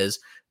it is.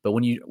 But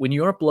when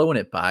you aren't blowing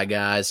it by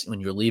guys, when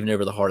you're leaving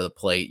over the heart of the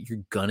plate,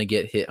 you're going to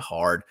get hit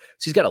hard.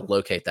 So he's got to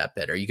locate that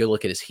better. You go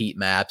look at his heat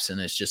maps,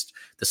 and it's just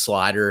the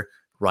slider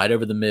right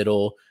over the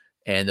middle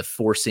and the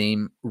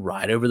 4-seam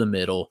right over the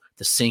middle,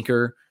 the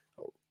sinker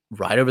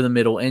right over the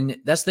middle. And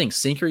that's the thing,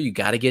 sinker, you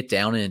got to get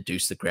down and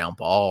induce the ground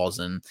balls.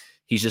 And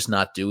he's just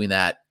not doing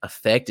that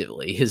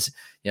effectively.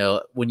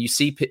 When you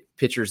see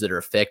pitchers that are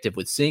effective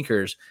with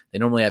sinkers, they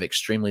normally have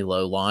extremely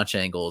low launch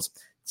angles.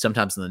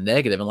 sometimes in the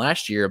negative. And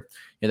last year,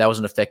 that was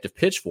an effective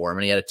pitch for him,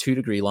 and he had a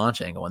 2-degree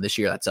launch angle. And this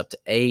year, that's up to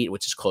 8,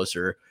 which is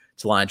closer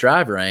to line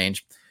drive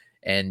range.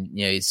 And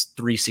he's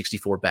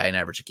 364 batting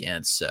average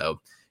against.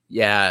 So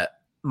yeah,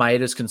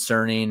 Maeda's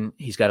concerning.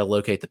 He's got to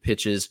locate the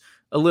pitches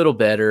a little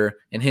better.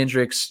 And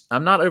Hendricks,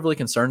 I'm not overly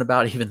concerned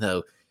about, even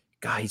though,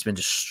 God, he's been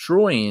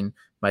destroying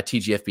my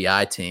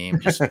TGFBI team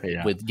just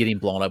with getting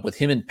blown up. With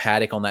him and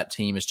Paddock on that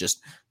team has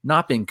just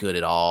not been good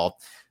at all.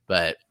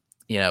 But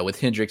with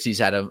Hendricks, he's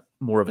had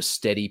more of a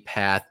steady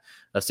path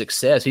of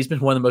success. He's been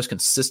one of the most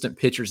consistent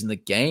pitchers in the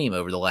game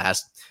over the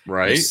last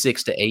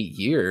 6 to 8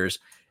 years.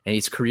 And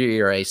his career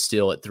ERA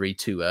still at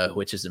 3.20,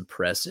 which is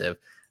impressive.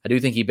 I do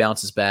think he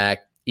bounces back,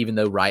 even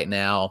though right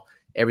now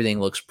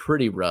everything looks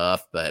pretty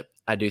rough. But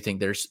I do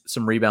think there's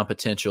some rebound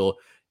potential.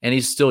 And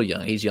he's still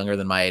young. He's younger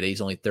than Maeda. He's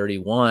only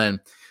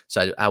 31.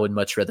 So I would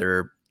much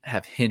rather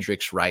have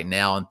Hendricks right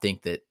now and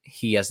think that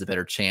he has the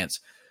better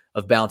chance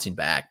of bouncing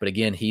back. But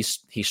again,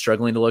 he's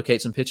struggling to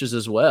locate some pitches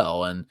as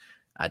well. And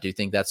I do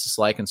think that's a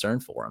slight concern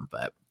for him.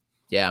 But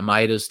yeah,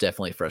 Maeda's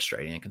definitely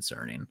frustrating and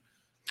concerning.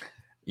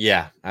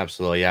 Yeah,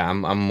 absolutely. Yeah,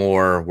 I'm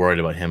more worried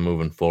about him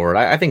moving forward.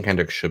 I think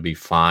Hendricks should be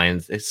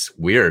fine. It's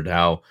weird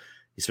how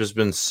he's just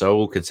been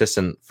so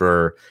consistent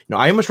for,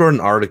 I almost wrote an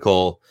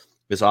article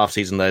this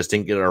offseason that I just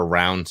didn't get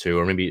around to,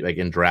 or maybe like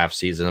in draft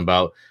season,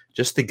 about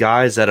just the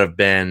guys that have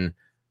been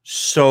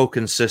so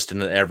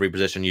consistent at every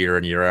position year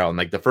in, year out. And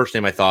like the first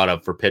name I thought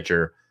of for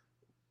pitcher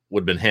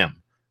would have been him.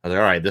 I was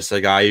like, all right, this is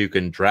a guy you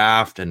can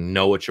draft and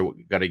know what you're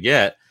going to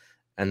get.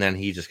 And then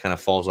he just kind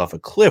of falls off a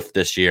cliff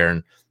this year.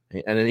 And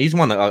then he's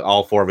one that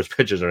all 4 of his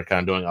pitchers are kind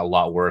of doing a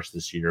lot worse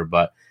this year.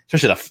 But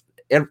especially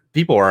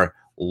people are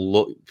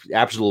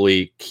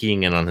absolutely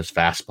keying in on his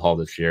fastball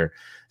this year.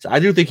 So I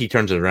do think he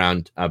turns it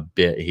around a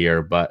bit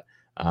here. But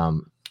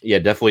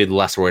definitely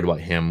less worried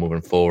about him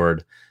moving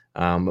forward.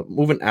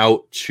 Moving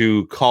out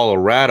to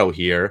Colorado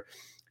here.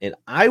 And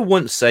I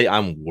wouldn't say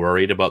I'm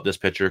worried about this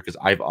pitcher because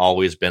I've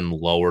always been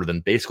lower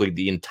than basically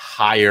the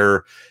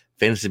entire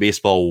fantasy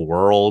baseball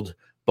world,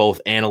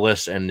 both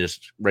analysts and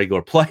just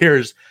regular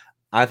players.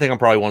 I think I'm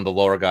probably one of the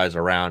lower guys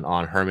around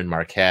on German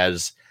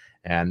Marquez.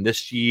 And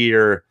this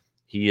year,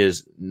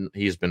 he's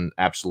been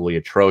absolutely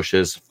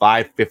atrocious.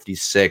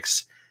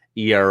 5.56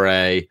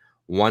 ERA,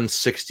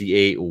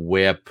 168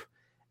 WHIP.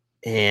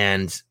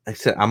 And like I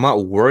said, I'm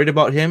not worried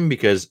about him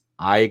because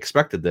I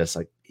expected this.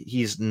 Like,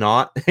 he's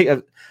not.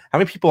 How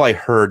many people I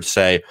heard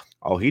say,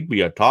 "Oh, he'd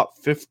be a top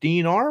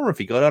 15 arm if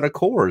he got out of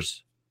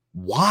Coors"?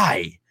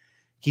 Why?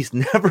 He's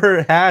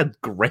never had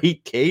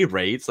great K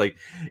rates. Like,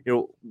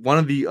 one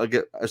of the, like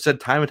I said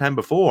time and time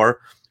before,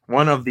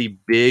 one of the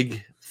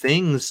big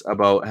things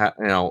about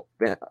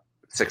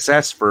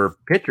success for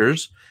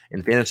pitchers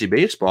in fantasy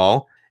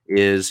baseball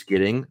is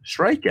getting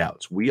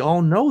strikeouts. We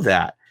all know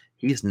that.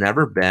 He's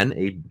never been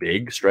a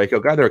big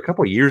strikeout guy. There are a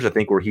couple of years, I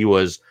think, where he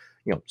was,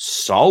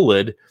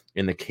 solid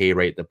in the K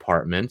rate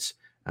department.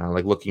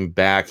 Like looking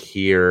back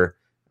here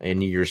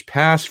in years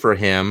past for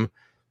him,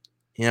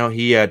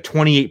 he had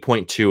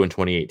 28.2 in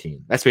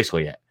 2018. That's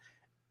basically it.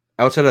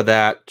 Outside of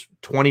that,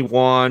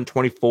 21,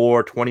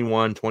 24,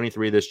 21,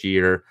 23 this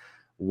year.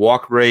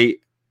 Walk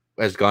rate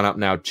has gone up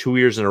now 2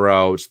 years in a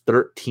row. It's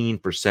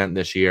 13%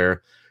 this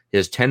year.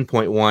 His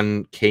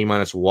 10.1 K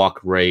minus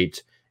walk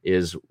rate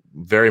is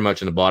very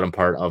much in the bottom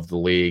part of the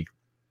league.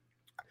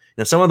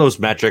 Now, some of those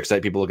metrics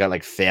that people look at,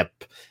 like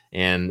FIP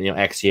and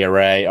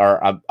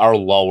xERA, are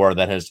lower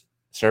than his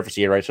surface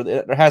ERA. So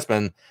there has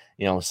been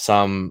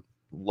some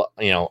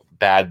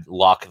bad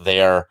luck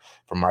there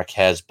for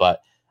Marquez,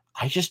 but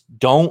I just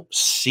don't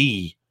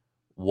see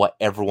what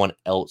everyone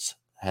else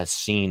has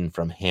seen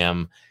from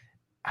him.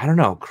 I don't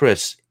know,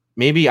 Chris.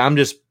 Maybe I'm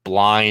just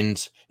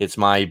blind. It's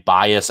my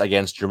bias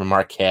against German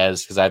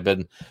Marquez because I've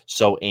been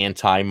so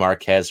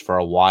anti-Marquez for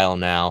a while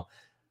now.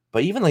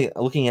 But even like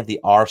looking at the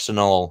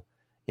arsenal,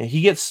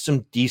 he gets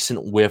some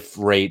decent whiff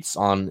rates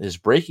on his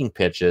breaking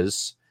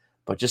pitches,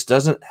 but just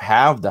doesn't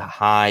have the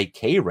high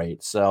K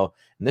rate. So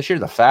and this year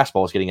the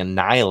fastball is getting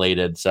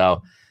annihilated.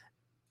 So,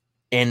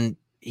 and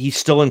he's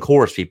still in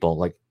Coors. People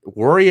like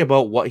worry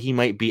about what he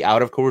might be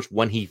out of Coors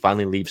when he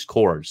finally leaves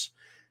Coors.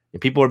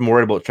 And people are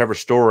worried about Trevor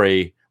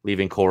Story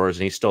leaving Coors,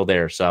 and he's still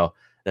there. So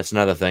that's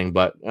another thing.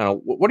 But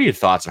what are your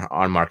thoughts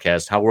on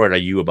Marquez? How worried are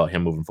you about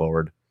him moving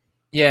forward?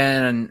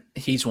 Yeah, and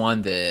he's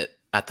one that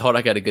I thought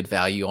I got a good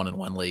value on in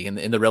one league. And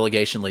in the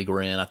relegation league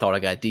we're in, I thought I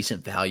got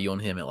decent value on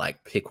him at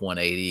like pick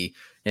 180.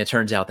 And it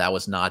turns out that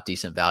was not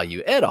decent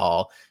value at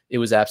all. It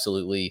was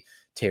absolutely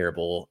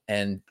terrible.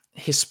 And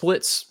his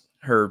splits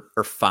are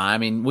fine. I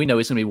mean, we know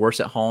he's going to be worse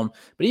at home.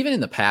 But even in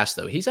the past,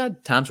 though, he's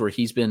had times where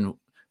he's been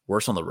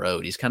worse on the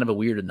road. He's kind of a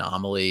weird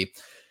anomaly.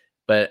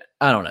 But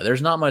I don't know.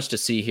 There's not much to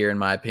see here, in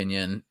my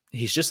opinion.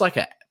 He's just like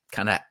a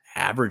kind of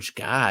average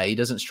guy. He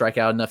doesn't strike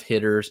out enough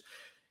hitters.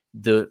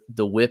 The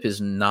whip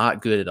is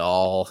not good at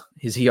all.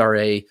 His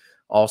ERA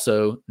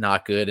also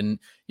not good. And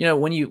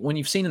when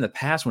you've seen in the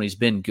past when he's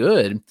been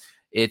good,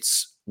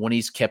 it's when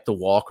he's kept the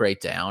walk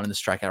rate down and the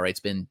strikeout rate's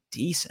been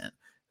decent.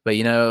 But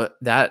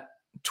that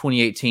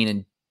 2018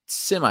 and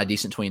semi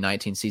decent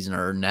 2019 season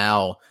are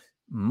now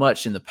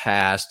much in the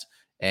past,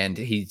 and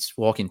he's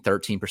walking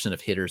 13% of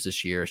hitters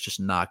this year. It's just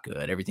not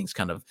good. Everything's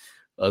kind of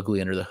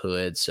ugly under the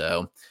hood.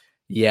 So,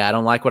 yeah, I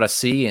don't like what I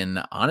see.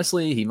 And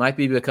honestly, he might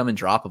be becoming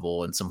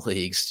droppable in some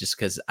leagues just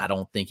because I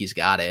don't think he's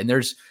got it. And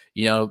there's,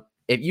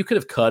 if you could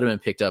have cut him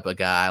and picked up a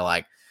guy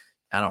like,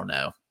 I don't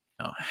know,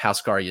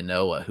 Huascar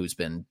Ynoa, who's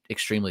been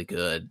extremely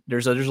good.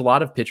 There's a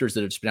lot of pitchers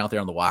that have just been out there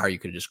on the wire you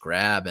could just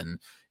grab and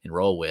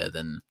roll with.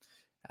 And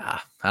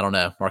I don't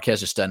know. Marquez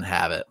just doesn't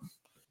have it.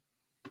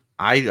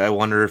 I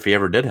wonder if he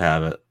ever did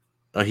have it.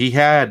 He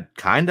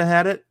kind of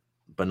had it,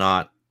 but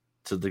not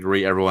to the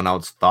degree everyone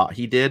else thought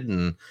he did.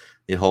 And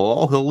the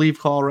whole, he'll leave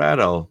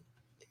Colorado.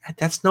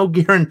 That's no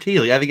guarantee.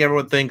 Like, I think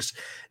everyone thinks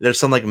there's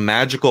some like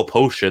magical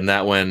potion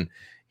that when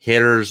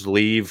hitters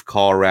leave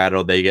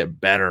Colorado, they get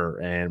better.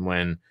 And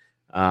when,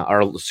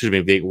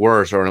 they get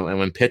worse. Or and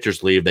when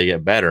pitchers leave, they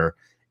get better.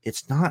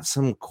 It's not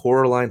some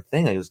Coraline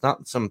thing. Like, it's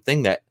not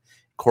something that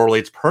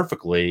correlates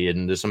perfectly.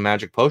 And there's some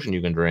magic potion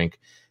you can drink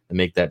to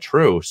make that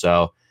true.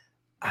 So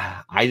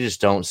I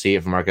just don't see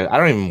it from Marquez. I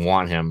don't even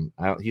want him.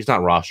 He's not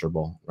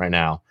rosterable right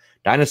now.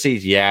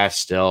 Dynasties, yeah,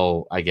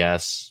 still, I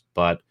guess,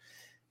 but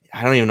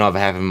I don't even know if I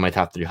have him in my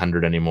top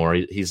 300 anymore.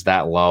 He's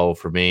that low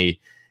for me,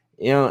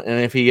 and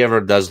if he ever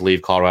does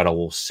leave Colorado,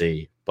 we'll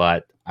see.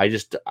 But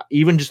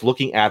even just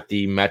looking at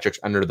the metrics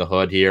under the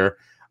hood here,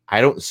 I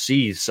don't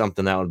see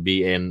something that would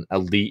be an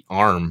elite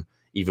arm,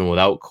 even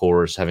without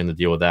Coors having to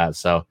deal with that.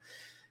 So,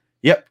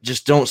 yep,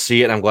 just don't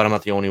see it. I'm glad I'm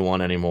not the only one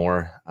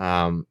anymore.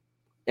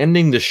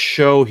 Ending the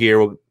show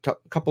here, a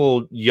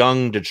couple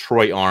young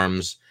Detroit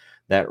arms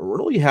that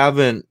really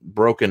haven't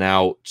broken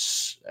out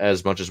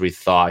as much as we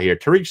thought here.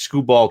 Tarik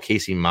Skubal,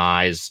 Casey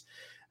Mize.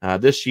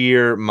 This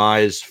year,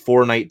 Mize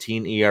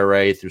 4.19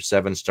 ERA through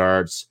 7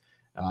 starts,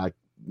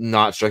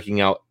 not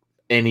striking out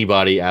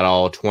anybody at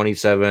all.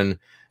 27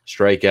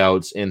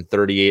 strikeouts in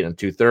 38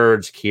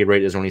 2/3. K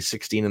rate is only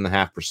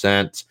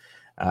 16.5%.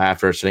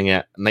 After sitting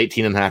at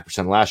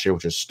 19.5% last year,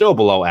 which is still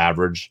below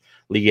average.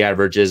 League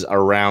average is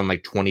around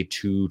like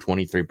 22,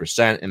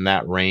 23% in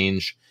that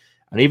range.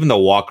 And even the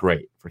walk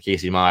rate for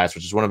Casey Mize,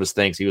 which is one of his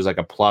things, he was like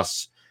a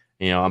plus,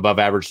 above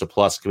average to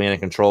plus command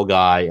and control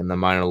guy in the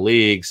minor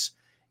leagues.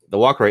 The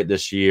walk rate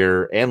this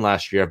year and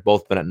last year have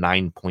both been at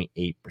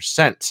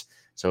 9.8%.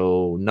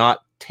 So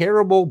not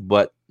terrible,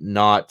 but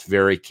not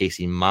very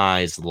Casey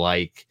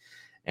Mize-like.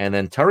 And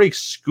then Tarik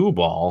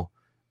Skubal,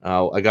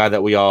 a guy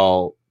that we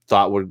all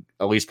thought would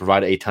at least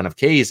provide a ton of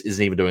Ks,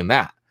 isn't even doing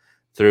that.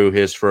 Through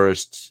his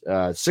first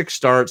 6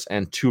 starts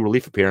and 2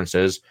 relief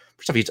appearances.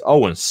 First off, he's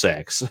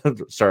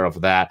 0-6. Start off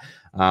with that.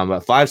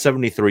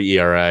 5.73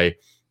 ERA,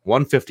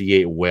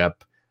 158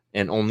 whip,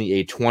 and only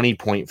a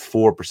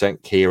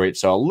 20.4% K rate.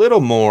 So a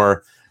little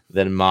more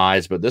than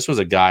Mize, but this was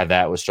a guy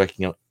that was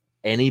striking out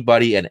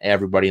anybody and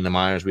everybody in the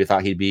minors. We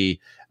thought he'd be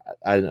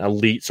an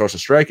elite source of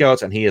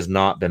strikeouts, and he has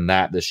not been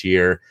that this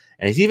year.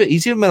 And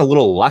he's even been a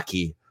little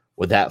lucky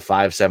with that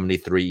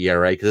 5.73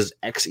 ERA because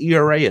his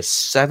xERA is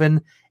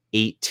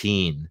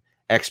 7.18,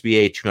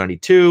 XBA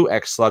 292,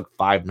 xSlug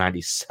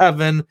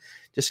 597,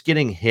 just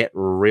getting hit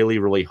really,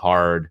 really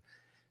hard.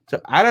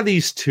 So out of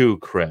these two,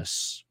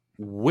 Chris,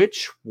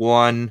 which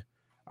one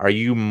are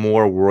you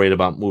more worried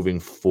about moving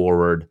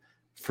forward?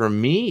 For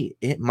me,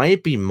 it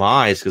might be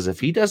Mize, because if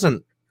he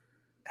doesn't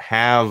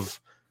have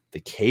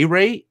the K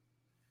rate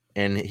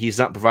and he's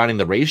not providing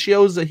the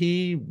ratios that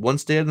he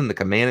once did and the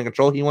command and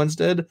control he once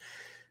did,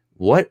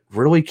 what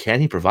really can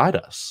he provide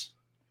us?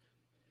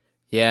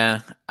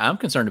 I'm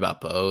concerned about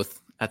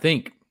both. I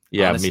think,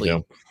 honestly,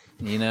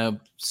 me too.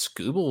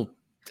 Skubal,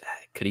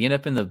 could he end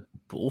up in the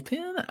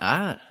bullpen?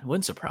 It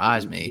wouldn't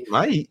surprise me. He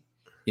might.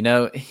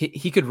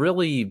 He could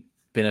really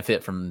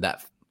benefit from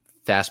that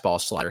fastball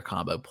slider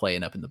combo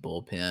playing up in the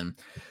bullpen,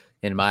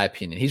 in my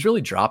opinion. He's really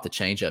dropped the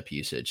changeup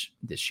usage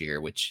this year,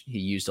 which he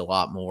used a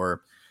lot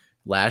more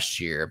last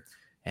year.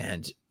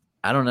 And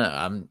I don't know.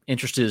 I'm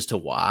interested as to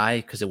why,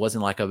 because it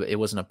wasn't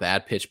a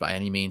bad pitch by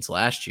any means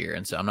last year.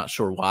 And so I'm not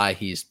sure why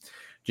he's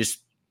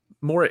just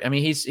more. I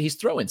mean, he's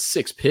throwing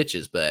 6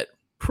 pitches, but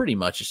pretty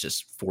much it's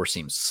just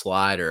 4-seam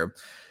slider,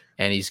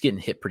 and he's getting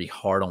hit pretty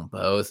hard on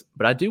both.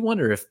 But I do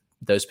wonder if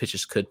those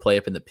pitches could play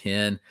up in the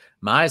pen.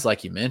 Mize,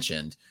 like you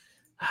mentioned,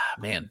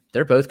 man,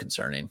 they're both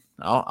concerning.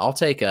 I'll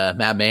take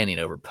Matt Manning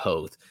over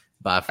both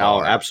by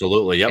far. Oh,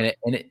 absolutely. Yep.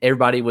 And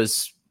everybody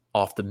was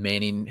off the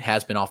Manning,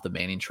 has been off the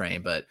Manning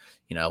train, but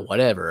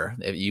whatever.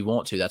 If you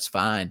want to, that's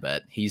fine.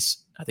 But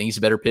I think he's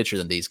a better pitcher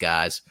than these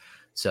guys.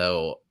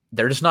 So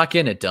they're just not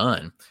getting it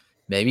done.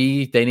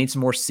 Maybe they need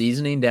some more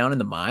seasoning down in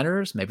the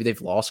minors. Maybe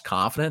they've lost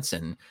confidence,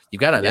 and you've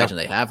got to imagine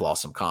they have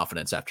lost some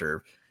confidence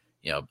after,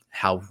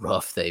 how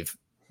rough they've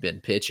been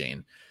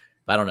pitching.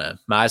 But I don't know.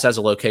 Mize has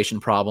a location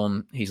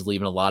problem. He's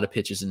leaving a lot of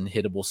pitches in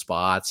hittable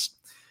spots,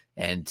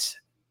 and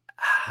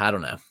I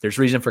don't know. There's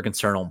reason for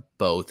concern on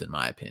both, in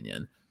my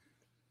opinion.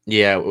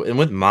 Yeah, and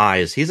with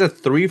Mize, he's a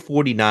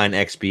 349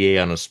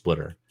 XBA on a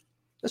splitter.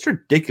 That's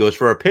ridiculous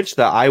for a pitch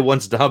that I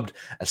once dubbed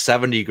a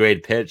 70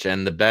 grade pitch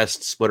and the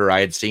best splitter I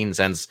had seen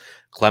since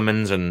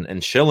Clemens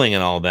and Schilling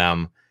and all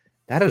them.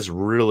 That is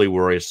really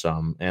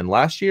worrisome. And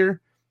last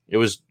year, it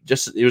was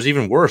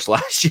even worse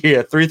last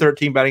year.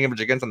 313 batting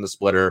average against on the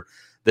splitter.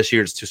 This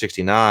year it's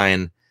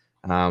 269,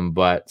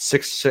 but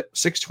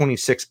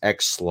 626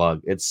 X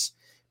slug. It's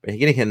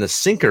getting hit in the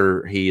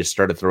sinker. He has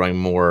started throwing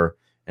more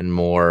and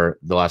more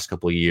the last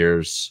couple of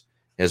years.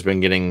 Has been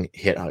getting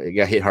hit. He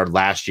got hit hard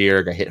last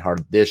year. Got hit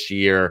hard this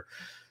year.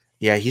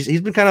 Yeah,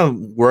 he's been kind of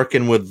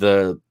working with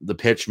the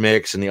pitch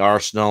mix and the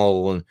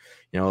arsenal, and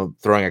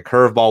throwing a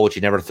curveball which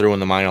he never threw in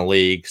the minor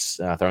leagues.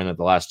 Throwing it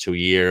the last 2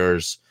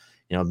 years.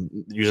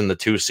 Using the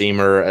two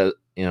seamer,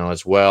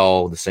 as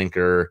well, the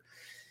sinker.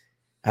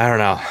 I don't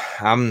know.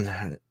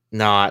 I'm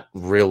not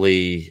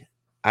really.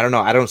 I don't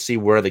know. I don't see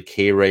where the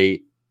K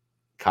rate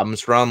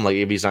comes from. Like,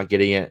 if he's not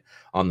getting it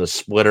on the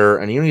splitter,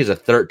 and he only has a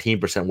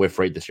 13% whiff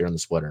rate this year on the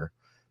splitter.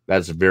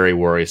 That's very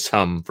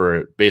worrisome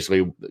for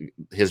basically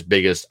his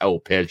biggest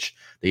out pitch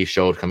that he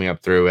showed coming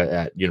up through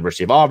at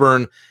University of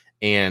Auburn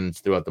and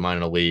throughout the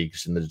minor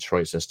leagues in the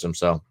Detroit system.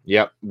 So,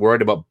 yep,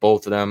 worried about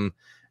both of them.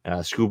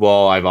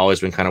 Skubal, I've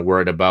always been kind of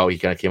worried about. He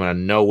kind of came out of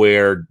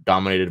nowhere,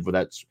 dominated with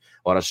a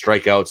lot of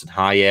strikeouts in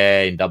high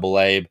A and double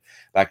A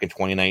back in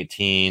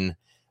 2019.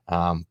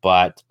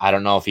 But I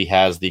don't know if he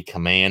has the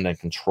command and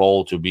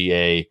control to be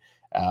a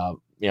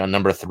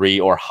number 3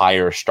 or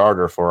higher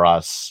starter for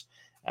us.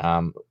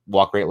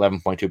 Walk rate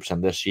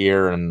 11.2% this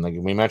year, and like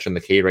we mentioned,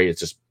 the K rate has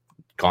just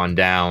gone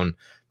down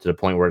to the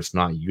point where it's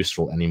not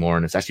useful anymore,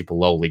 and it's actually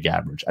below league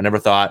average. I never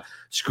thought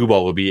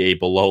Skubal would be a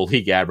below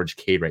league average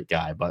K rate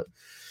guy, but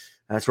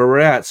that's where we're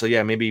at. So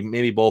yeah, maybe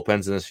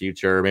bullpens in this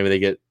future. Maybe they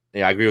get.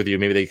 Yeah, I agree with you.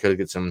 Maybe they could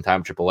get some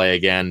time AAA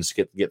again, just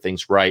get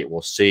things right.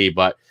 We'll see,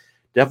 but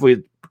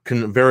definitely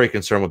very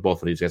concerned with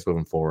both of these guys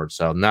moving forward.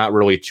 So not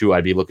really two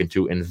I'd be looking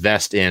to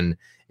invest in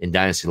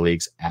dynasty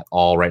leagues at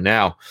all right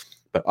now.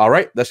 But all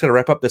right, that's going to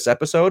wrap up this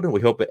episode.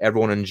 We hope that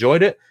everyone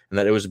enjoyed it and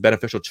that it was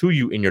beneficial to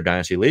you in your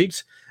dynasty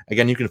leagues.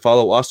 Again, you can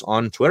follow us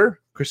on Twitter.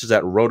 Chris is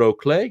at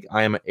RotoClegg.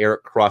 I am at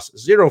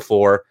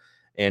EricCross04.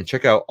 And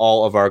check out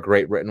all of our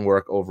great written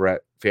work over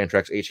at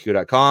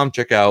FantraxHQ.com.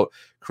 Check out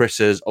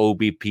Chris's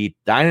OBP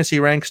Dynasty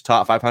Ranks,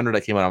 top 500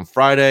 that came out on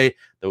Friday.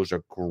 Those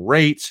are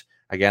great.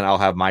 Again, I'll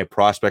have my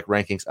prospect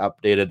rankings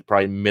updated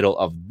probably middle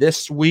of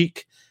this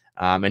week.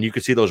 And you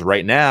can see those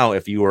right now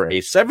if you are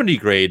a 70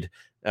 grade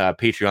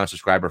Patreon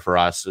subscriber for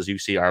us, as you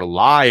see our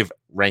live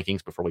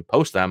rankings before we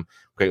post them.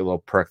 Great little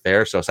perk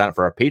there. So sign up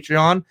for our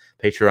Patreon,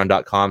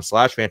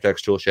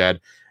 patreon.com/FantraxToolshed.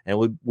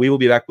 And we will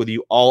be back with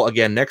you all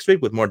again next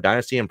week with more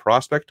Dynasty and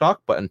Prospect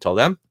talk. But until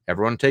then,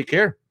 everyone take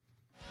care.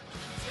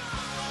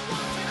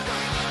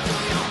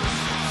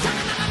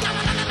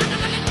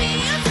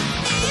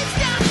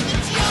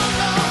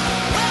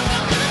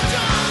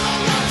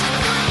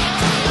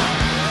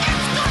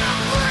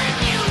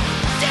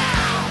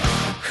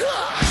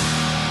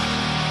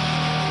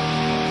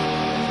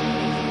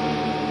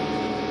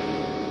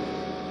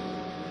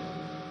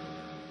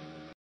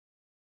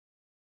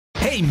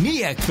 Hey,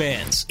 MEAC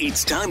fans,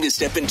 it's time to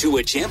step into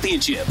a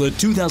championship. The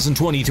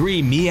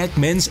 2023 MEAC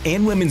Men's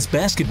and Women's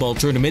Basketball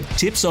Tournament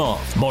tips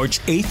off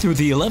March 8th through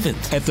the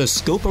 11th at the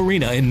Scope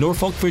Arena in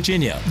Norfolk,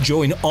 Virginia.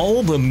 Join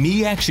all the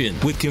Me action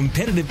with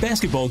competitive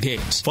basketball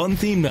games, fun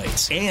theme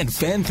nights, and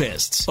fan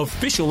fests,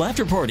 official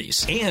after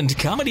parties, and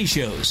comedy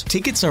shows.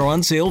 Tickets are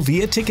on sale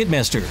via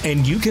Ticketmaster,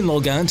 and you can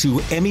log on to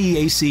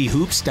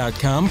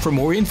meachoops.com for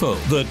more info.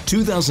 The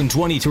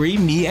 2023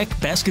 MEAC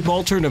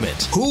Basketball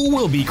Tournament. Who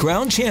will be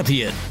crowned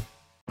champion?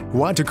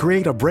 Want to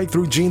create a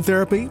breakthrough gene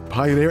therapy?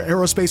 Pioneer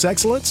aerospace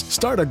excellence?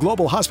 Start a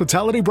global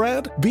hospitality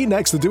brand? Be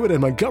Next to do it in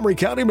Montgomery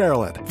County,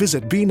 Maryland.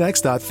 Visit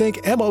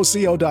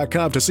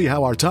bnext.thinkmoco.com to see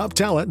how our top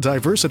talent,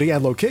 diversity,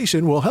 and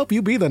location will help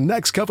you be the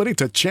next company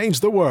to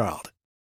change the world.